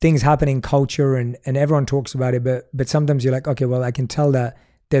things happen in culture and everyone talks about it, but sometimes you're like, okay, well, I can tell that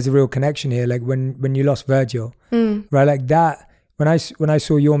there's a real connection here. Like when you lost Virgil, right? Like that, when I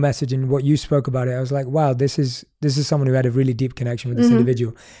saw your message and what you spoke about it, I was like, wow, this is someone who had a really deep connection with this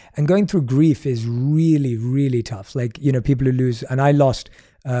individual. And going through grief is really, really tough. Like, people who lose, and I lost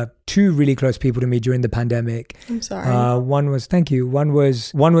two really close people to me during the pandemic. I'm sorry. Thank you. One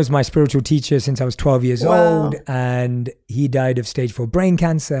was my spiritual teacher since I was 12 years old, and he died of stage 4 brain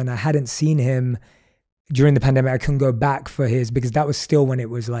cancer, and I hadn't seen him during the pandemic. I couldn't go back for his, because that was still when it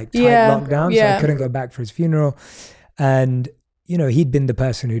was like tight lockdown. So I couldn't go back for his funeral. And, he'd been the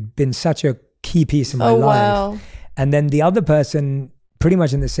person who'd been such a key piece in my life. Wow. And then the other person pretty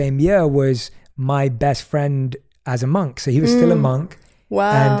much in the same year was my best friend as a monk. So he was still a monk.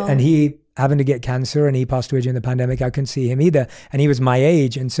 Wow. And he happened to get cancer and he passed away during the pandemic. I couldn't see him either. And he was my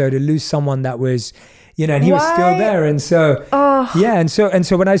age. And so to lose someone that was, and he was still there. And so, And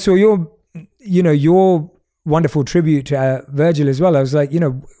so when I saw your wonderful tribute to Virgil as well, I was like,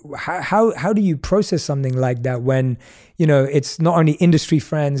 how do you process something like that when, it's not only industry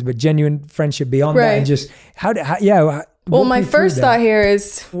friends, but genuine friendship beyond that? And just well, my first thought here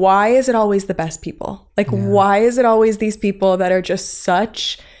is, why is it always the best people? Like, why is it always these people that are just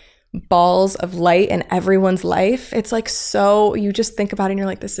such balls of light in everyone's life? It's like, so you just think about it and you're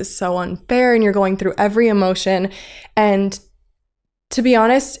like, this is so unfair. And you're going through every emotion. And to be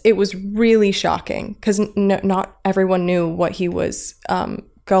honest, it was really shocking because not everyone knew what he was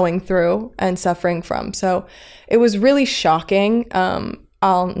going through and suffering from. So it was really shocking.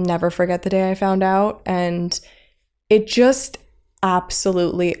 I'll never forget the day I found out. And it just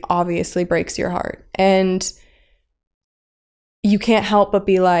absolutely, obviously breaks your heart. And you can't help but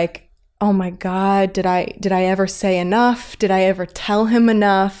be like, oh my God, did I ever say enough? Did I ever tell him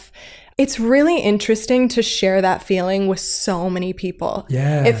enough? It's really interesting to share that feeling with so many people.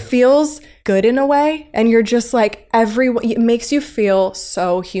 Yeah. It feels good in a way. And you're just like, it makes you feel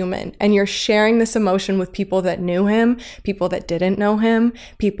so human. And you're sharing this emotion with people that knew him, people that didn't know him,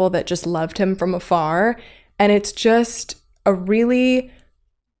 people that just loved him from afar. And it's just a really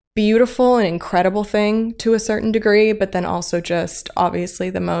beautiful and incredible thing to a certain degree, but then also just obviously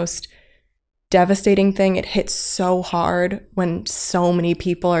the most devastating thing. It hits so hard when so many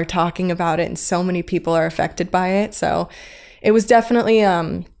people are talking about it and so many people are affected by it. So it was definitely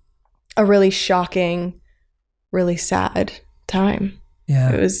a really shocking, really sad time.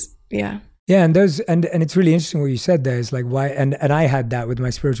 Yeah. It was, yeah. Yeah, and it's really interesting what you said there. Is like why, and I had that with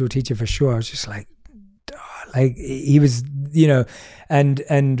my spiritual teacher for sure. I was just like he was,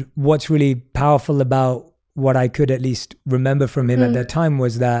 and what's really powerful about what I could at least remember from him at that time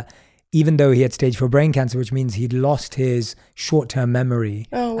was that even though he had stage 4 brain cancer, which means he'd lost his short-term memory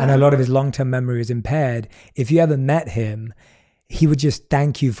and a lot of his long-term memory was impaired, if you ever met him, he would just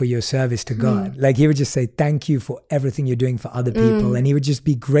thank you for your service to God. Like he would just say, thank you for everything you're doing for other people. And he would just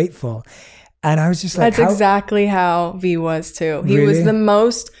be grateful. And I was just like, that's exactly how V was too. He Really? was the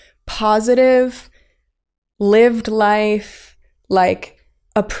most positive, lived life, like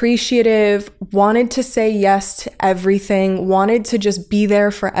appreciative, wanted to say yes to everything, wanted to just be there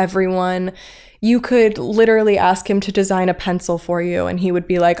for everyone. You could literally ask him to design a pencil for you and he would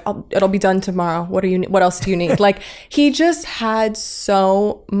be like, it'll be done tomorrow. What else do you need? Like he just had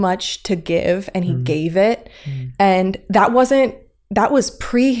so much to give and he gave it. And that was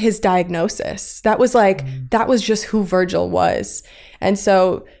pre his diagnosis. That was just who Virgil was. And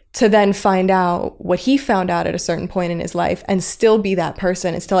so to then find out what he found out at a certain point in his life and still be that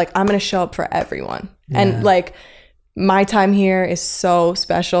person and still like, I'm going to show up for everyone. Yeah. And like my time here is so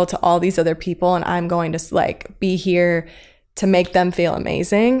special to all these other people and I'm going to like be here to make them feel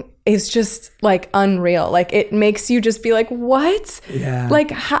amazing. It's just like unreal. Like it makes you just be like, what? Yeah. Like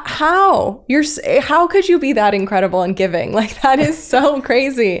how could you be that incredible and giving? Like that is so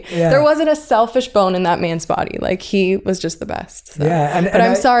crazy. Yeah. There wasn't a selfish bone in that man's body. Like he was just the best. So. Yeah. But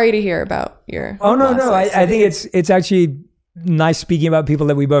I'm sorry to hear about your. Oh no. I think it's actually nice speaking about people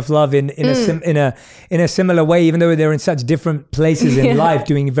that we both love in a similar way, even though they're in such different places in life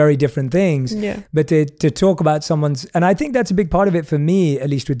doing very different things. Yeah. But to talk about someone's, and I think that's a big part of it for me, at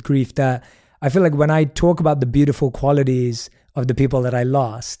least with grief, that I feel like when I talk about the beautiful qualities of the people that I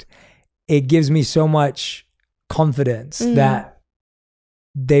lost, it gives me so much confidence that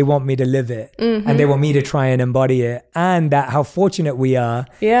they want me to live it and they want me to try and embody it, and that how fortunate we are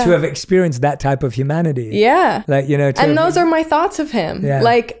to have experienced that type of humanity. Yeah. Like, and those are my thoughts of him. Yeah.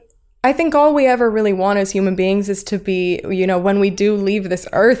 Like, I think all we ever really want as human beings is to be, when we do leave this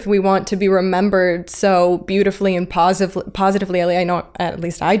earth, we want to be remembered so beautifully and positively. I know, at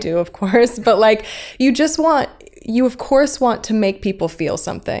least I do, of course, but like, you of course want to make people feel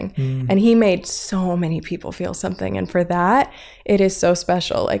something. And he made so many people feel something. And for that, it is so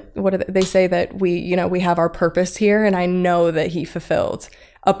special. Like they say that we have our purpose here. And I know that he fulfilled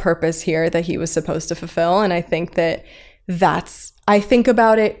a purpose here that he was supposed to fulfill. And I think I think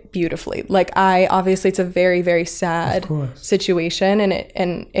about it beautifully. Like obviously it's a very, very sad situation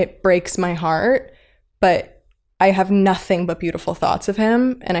and it breaks my heart, but I have nothing but beautiful thoughts of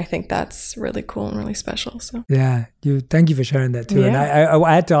him. And I think that's really cool and really special. So yeah, thank you for sharing that too. Yeah. And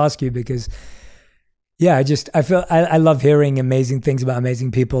I had to ask you because I love hearing amazing things about amazing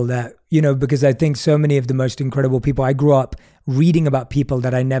people that, because I think so many of the most incredible people, I grew up reading about people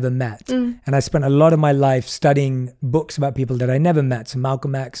that I never met. And I spent a lot of my life studying books about people that I never met. So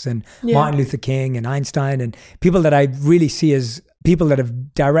Malcolm X and Martin Luther King and Einstein and people that I really see as people that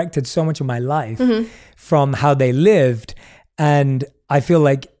have directed so much of my life from how they lived. And I feel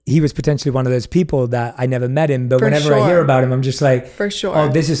like he was potentially one of those people that I never met him, but whenever I hear about him, I'm just like, for sure. Oh,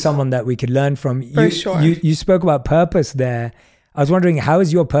 this is someone that we could learn from. Sure. You spoke about purpose there. I was wondering, how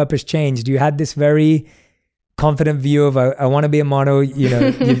has your purpose changed? You had this very confident view of, I want to be a model,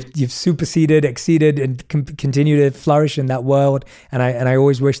 you've superseded, exceeded, and continue to flourish in that world. And I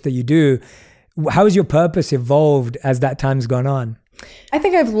always wish that you do. How has your purpose evolved as that time's gone on? I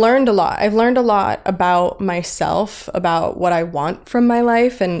think I've learned a lot. I've learned a lot about myself, about what I want from my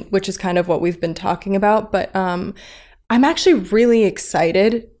life, and which is kind of what we've been talking about. But I'm actually really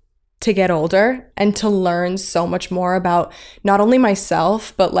excited to get older and to learn so much more about not only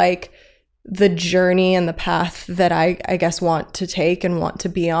myself, but like the journey and the path that I guess want to take and want to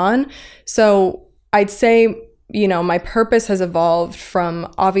be on. So I'd say, my purpose has evolved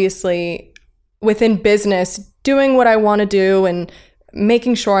from obviously within business, doing what I want to do and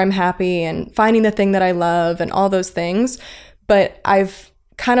making sure I'm happy and finding the thing that I love and all those things. But I've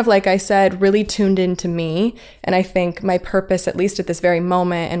kind of, like I said, really tuned into me. And I think my purpose, at least at this very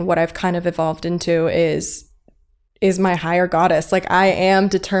moment, and what I've kind of evolved into is my higher goddess. Like, I am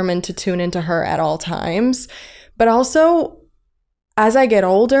determined to tune into her at all times. But also, as I get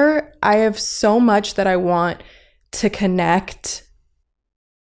older, I have so much that I want to connect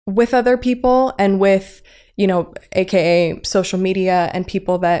with other people and with, you know, AKA social media and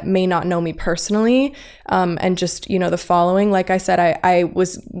people that may not know me personally, and just, you know, the following. Like I said, I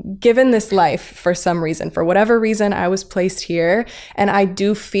was given this life for some reason. For whatever reason, I was placed here, and I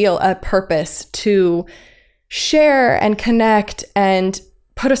do feel a purpose to share and connect and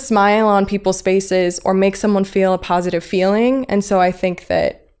put a smile on people's faces or make someone feel a positive feeling. And so I think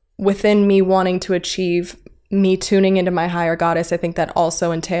that within me wanting to achieve me tuning into my higher goddess, I think that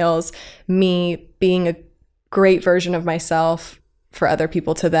also entails me being a great version of myself for other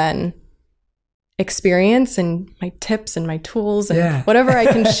people to then experience, and my tips and my tools and whatever I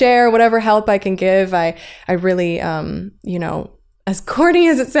can share, whatever help I can give. I really, you know, as corny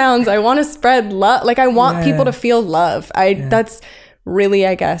as it sounds, I want to spread love. Like, I want people to feel love. That's really,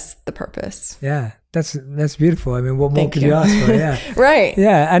 I guess, the purpose. Yeah. That's beautiful. I mean, what more could you ask for? Yeah. Right.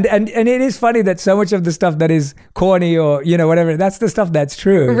 Yeah. And it is funny that so much of the stuff that is corny or, you know, whatever, that's the stuff that's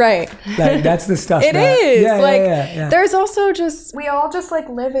true. Right. Like, that's the stuff it is. Yeah, like, there's also just, we all just like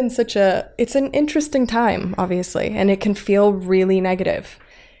live in such it's an interesting time, obviously, and it can feel really negative.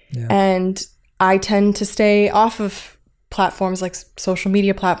 Yeah. And I tend to stay off of platforms like social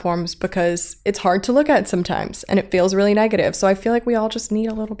media platforms because it's hard to look at sometimes and it feels really negative. So I feel like we all just need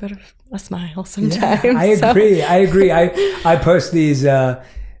a little bit of a smile sometimes. Yeah, I agree. I post these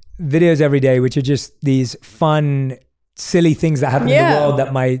videos every day, which are just these fun, silly things that happen in the world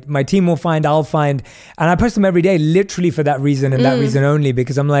that my team will find, I'll find. And I post them every day literally for that reason and that reason only,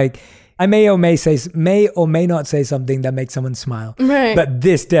 because I'm like, I may or may not say something that makes someone smile, right? But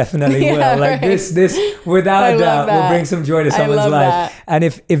this definitely will. Like, right. this without a doubt will bring some joy to someone's life. That. And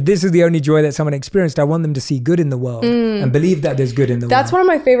if this is the only joy that someone experienced, I want them to see good in the world and believe that there's good in the world. That's one of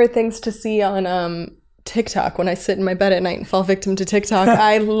my favorite things to see on TikTok when I sit in my bed at night and fall victim to TikTok.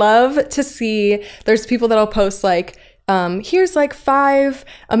 I love to see, there's people that'll post like, here's like 5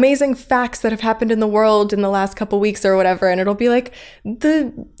 amazing facts that have happened in the world in the last couple weeks or whatever. And it'll be like,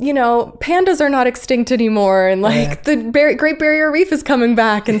 pandas are not extinct anymore. And like the Great Barrier Reef is coming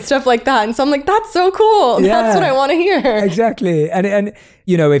back and stuff like that. And so I'm like, that's so cool. Yeah. That's what I want to hear. Exactly. And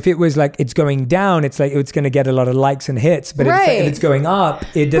you know, if it was like it's going down, it's like it's going to get a lot of likes and hits. But if it's going up,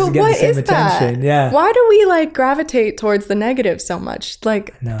 it doesn't get the same attention. Yeah. Why do we like gravitate towards the negative so much?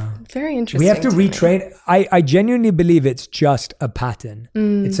 Like, no, very interesting. We have to retrain. I genuinely believe it's just a pattern.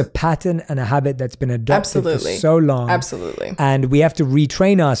 It's a pattern and a habit that's been adopted for so long. Absolutely. And we have to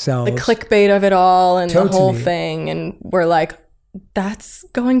retrain ourselves. The clickbait of it all and the whole thing. And we're like, that's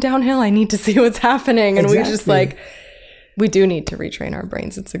going downhill. I need to see what's happening. And we just like... We do need to retrain our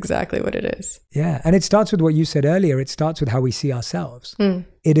brains. It's exactly what it is. Yeah. And it starts with what you said earlier. It starts with how we see ourselves.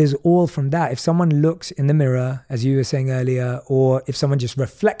 It is all from that. If someone looks in the mirror, as you were saying earlier, or if someone just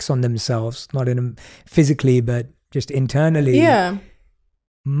reflects on themselves, not physically, but just internally,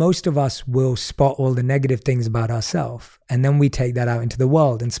 most of us will spot all the negative things about ourselves. And then we take that out into the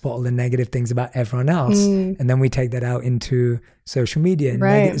world and spot all the negative things about everyone else. And then we take that out into social media.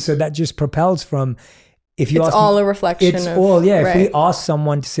 And so that just propels from... If you it's all a reflection. It's all, If we ask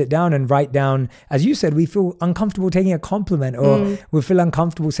someone to sit down and write down, as you said, we feel uncomfortable taking a compliment or we feel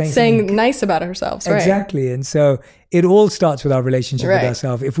uncomfortable saying nice about ourselves. Exactly. Right. And so it all starts with our relationship with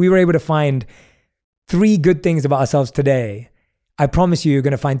ourselves. If we were able to find 3 good things about ourselves today, I promise you're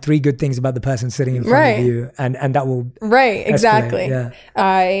going to find 3 good things about the person sitting in front of you. And that will... Right. Exactly. Yeah.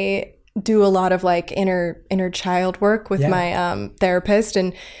 I do a lot of like inner child work with my therapist,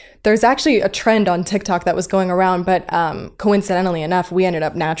 and there's actually a trend on TikTok that was going around, but coincidentally enough, we ended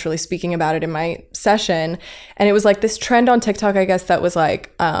up naturally speaking about it in my session. And it was like this trend on TikTok, I guess, that was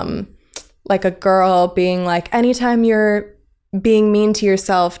like a girl being like, anytime you're being mean to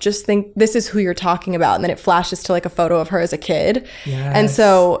yourself, just think this is who you're talking about. And then it flashes to like a photo of her as a kid. Yes. And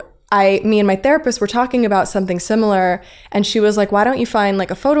so me and my therapist were talking about something similar, and she was like, why don't you find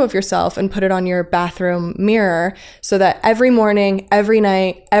like a photo of yourself and put it on your bathroom mirror so that every morning, every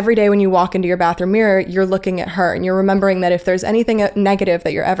night, every day when you walk into your bathroom mirror, you're looking at her and you're remembering that if there's anything negative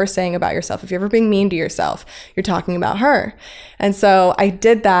that you're ever saying about yourself, if you're ever being mean to yourself, you're talking about her. And so I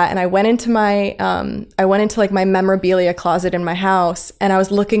did that, and I went into my like my memorabilia closet in my house, and I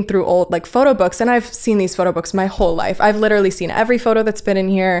was looking through old like photo books, and I've seen these photo books my whole life. I've literally seen every photo that's been in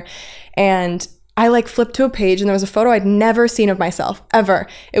here. And I like flipped to a page and there was a photo I'd never seen of myself ever.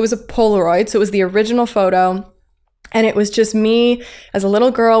 It was a Polaroid. So it was the original photo. And it was just me as a little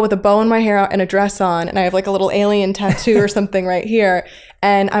girl with a bow in my hair and a dress on. And I have like a little alien tattoo or something right here.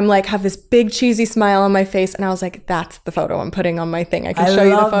 And I'm like, have this big cheesy smile on my face. And I was like, that's the photo I'm putting on my thing. I can show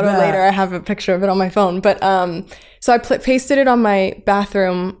you the photo later. I have a picture of it on my phone. But so I pasted it on my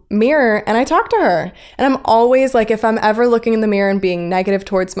bathroom mirror and I talked to her. And I'm always like, if I'm ever looking in the mirror and being negative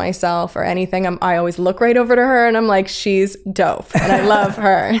towards myself or anything, I always look right over to her and I'm like, she's dope and I love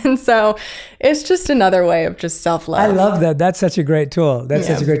her. And so it's just another way of just self-love. I love that. That's such a great tool. That's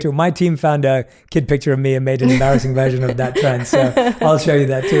such a great tool. My team found a kid picture of me and made an embarrassing version of that trend. So I'll show you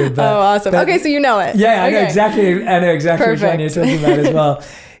that too. But, awesome. Okay, so you know it. Yeah, okay. I know exactly which one you're talking about as well.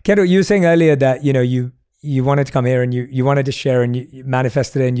 Kendall, you were saying earlier that, you wanted to come here and you wanted to share and you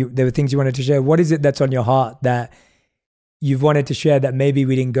manifested it and there were things you wanted to share. What is it that's on your heart that you've wanted to share that maybe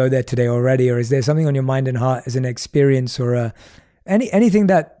we didn't go there today already? Or is there something on your mind and heart as an experience or anything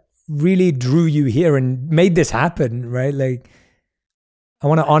that really drew you here and made this happen, right? Like, I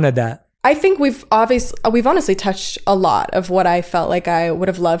want to honor that. I think we've honestly touched a lot of what I felt like I would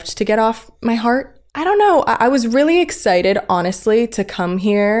have loved to get off my heart. I don't know. I was really excited, honestly, to come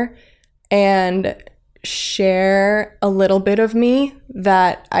here and share a little bit of me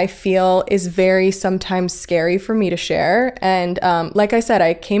that I feel is very sometimes scary for me to share. And like I said,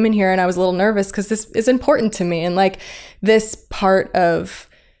 I came in here and I was a little nervous because this is important to me. And like this part of,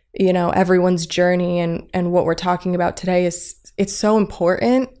 everyone's journey and what we're talking about today it's so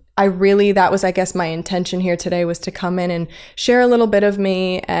important. That was, I guess, my intention here today was to come in and share a little bit of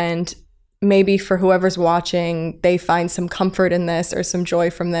me, and maybe for whoever's watching, they find some comfort in this or some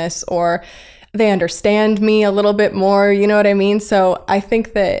joy from this, or they understand me a little bit more, you know what I mean? So I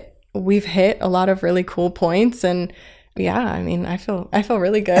think that we've hit a lot of really cool points, and yeah, I mean, I feel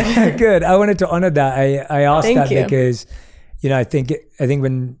really good. Good. I wanted to honor that. I asked Thank that you. because, I think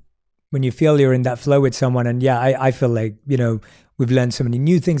when you feel you're in that flow with someone, and yeah, I feel like, we've learned so many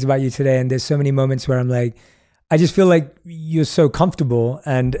new things about you today, and there's so many moments where I'm like, I just feel like you're so comfortable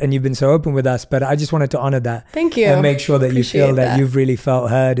and you've been so open with us, but I just wanted to honor that. Thank you. And make sure that you feel that you've really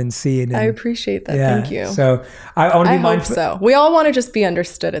felt heard and seen. And, I appreciate that. Yeah, thank you. So I want to be mindful. I hope so. We all want to just be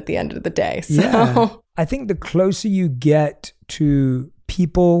understood at the end of the day. So. Yeah. I think the closer you get to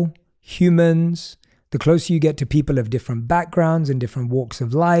people, humans, the closer you get to people of different backgrounds and different walks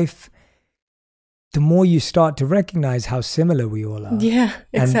of life, the more you start to recognize how similar we all are. Yeah,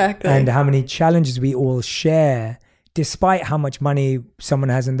 exactly. And how many challenges we all share, despite how much money someone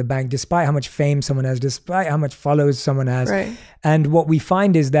has in the bank, despite how much fame someone has, despite how much followers someone has. Right. And what we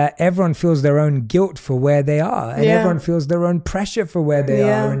find is that everyone feels their own guilt for where they are. And everyone feels their own pressure for where they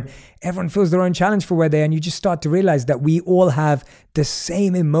are. And everyone feels their own challenge for where they are. And you just start to realize that we all have the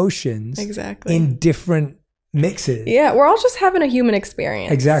same emotions in different mixes. Yeah, we're all just having a human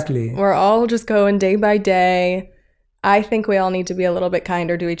experience. Exactly. We're all just going day by day. I think we all need to be a little bit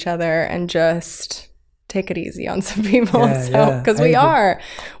kinder to each other and just take it easy on some people. Because we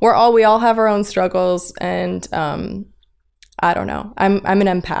all have our own struggles, and I don't know. I'm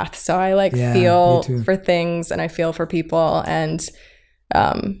an empath, so I feel for things and I feel for people, and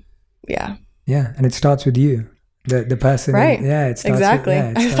and it starts with you. The person, right? It starts exactly.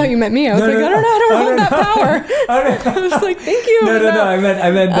 With, I thought you meant me. I was I don't want that power. I was like, thank you. No. I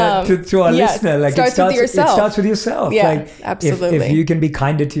meant that to our listener. Like starts with yourself. It starts with yourself. Yeah, like, absolutely. If you can be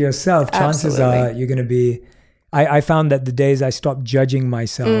kinder to yourself, chances are you're going to be. I found that the days I stopped judging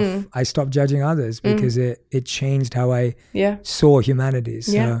myself, I stopped judging others because it changed how I saw humanity.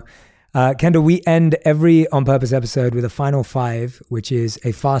 So. Kendall, we end every On Purpose episode with a final 5, which is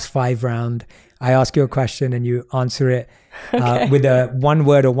a fast 5 round. I ask you a question and you answer it with a 1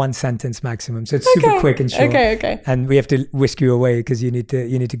 word or 1 sentence maximum. So it's super quick and short. Okay. And we have to whisk you away because you need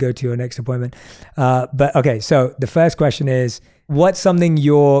to go to your next appointment. But okay, so the first question is, what's something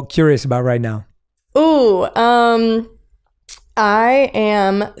you're curious about right now? Ooh, I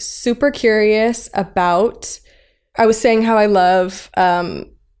am super curious about, I was saying how I love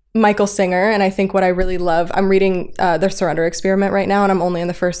Michael Singer, and I think what I really love, I'm reading The Surrender Experiment right now, and I'm only in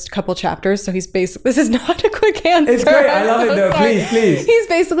the first couple chapters, so he's basically, this is not a quick answer. It's great, I love it though, please. He's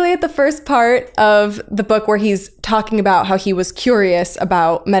basically at the first part of the book where he's talking about how he was curious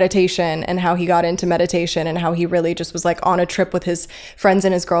about meditation and how he got into meditation and how he really just was like on a trip with his friends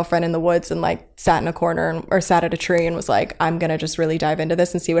and his girlfriend in the woods and like sat in a corner or sat at a tree and was like, I'm gonna just really dive into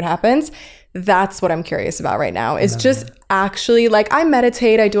this and see what happens. That's what I'm curious about right now. It's just actually like, I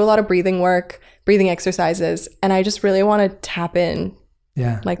meditate, I do a lot of breathing work, breathing exercises, and I just really want to tap in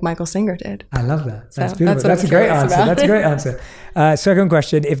Yeah. like Michael Singer did. I love that. That's So beautiful. that's That's a what I'm great curious answer. about. That's a great answer. Second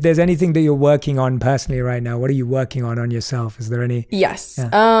question. If there's anything that you're working on personally right now, what are you working on yourself? Is there any? Yes. Yeah.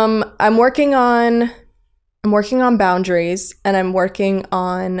 I'm working on boundaries, and I'm working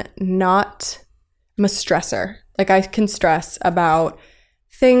on I'm a stressor. Like I can stress about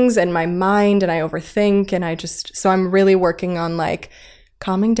things in my mind and I overthink, and so I'm really working on like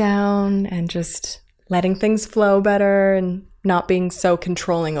calming down and just letting things flow better and not being so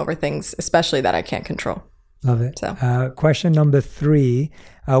controlling over things, especially that I can't control. Love it. So. Question number 3.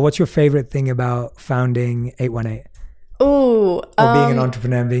 What's your favorite thing about founding 818? Ooh. Or being an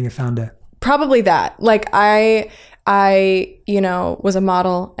entrepreneur and being a founder? Probably that. Like I was a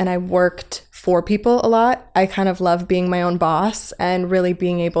model and I worked for people a lot. I kind of love being my own boss and really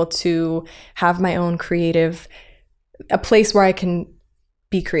being able to have my own a place where I can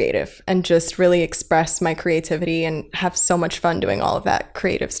be creative and just really express my creativity and have so much fun doing all of that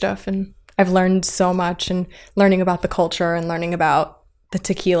creative stuff. And I've learned so much, and learning about the culture and learning about the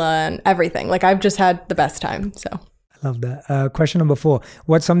tequila and everything. Like I've just had the best time. So I love that. Question number 4.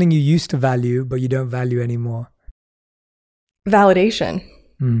 What's something you used to value, but you don't value anymore? Validation.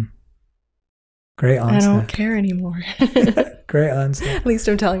 Great answer. I don't care anymore. Great answer. At least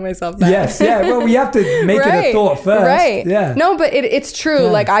I'm telling myself that. Yes, yeah. Well, we have to make it a thought first. Right. Yeah. No, but it's true.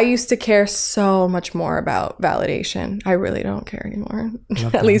 Yeah. Like I used to care so much more about validation. I really don't care anymore.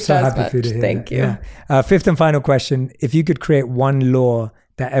 At least so as happy much. for you to hear Thank that. you. Yeah. 5th and final question. If you could create one law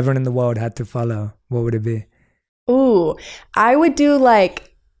that everyone in the world had to follow, what would it be? Ooh, I would do like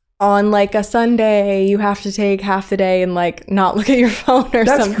on like a Sunday, you have to take half the day and like not look at your phone or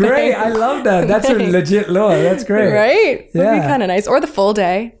That's something. great. I love that. That's a legit law. That's great. Right? Yeah. Would be kind of nice. Or the full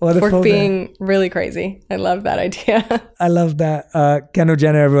day. Or the for full being really crazy. I love that idea. I love that. Kendall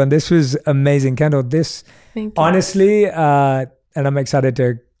Jenner, everyone. This was amazing. Kendall, this Thank you. honestly, and I'm excited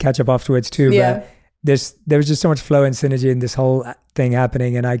to catch up afterwards too. Yeah. But there was just so much flow and synergy in this whole thing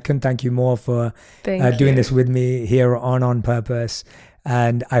happening. And I couldn't thank you more for doing this with me here on Purpose.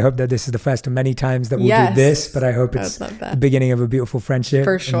 And I hope that this is the first of many times that we'll do this, but I hope it's the beginning of a beautiful friendship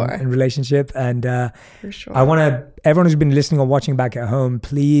for sure. and relationship. And for sure. I want everyone who's been listening or watching back at home,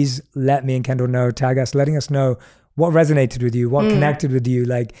 please let me and Kendall know, tag us, letting us know what resonated with you, what connected with you,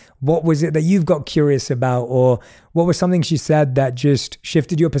 like what was it that you've got curious about, or what was something she said that just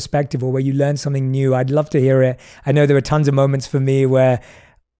shifted your perspective, or where you learned something new. I'd love to hear it. I know there were tons of moments for me where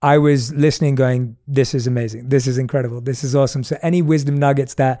I was listening going, this is amazing. This is incredible. This is awesome. So any wisdom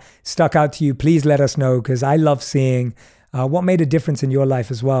nuggets that stuck out to you, please let us know, because I love seeing what made a difference in your life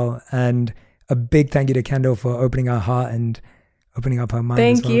as well. And a big thank you to Kendall for opening our heart and opening up her mind.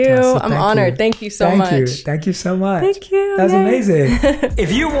 Thank you. So I'm honored. Thank you so much. Thank you so much. Thank you. That's amazing.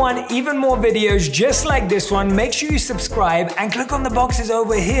 If you want even more videos just like this one, make sure you subscribe and click on the boxes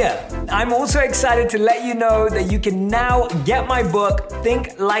over here. I'm also excited to let you know that you can now get my book,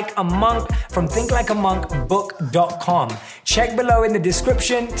 Think Like a Monk, from thinklikeamonkbook.com. Check below in the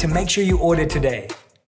description to make sure you order today.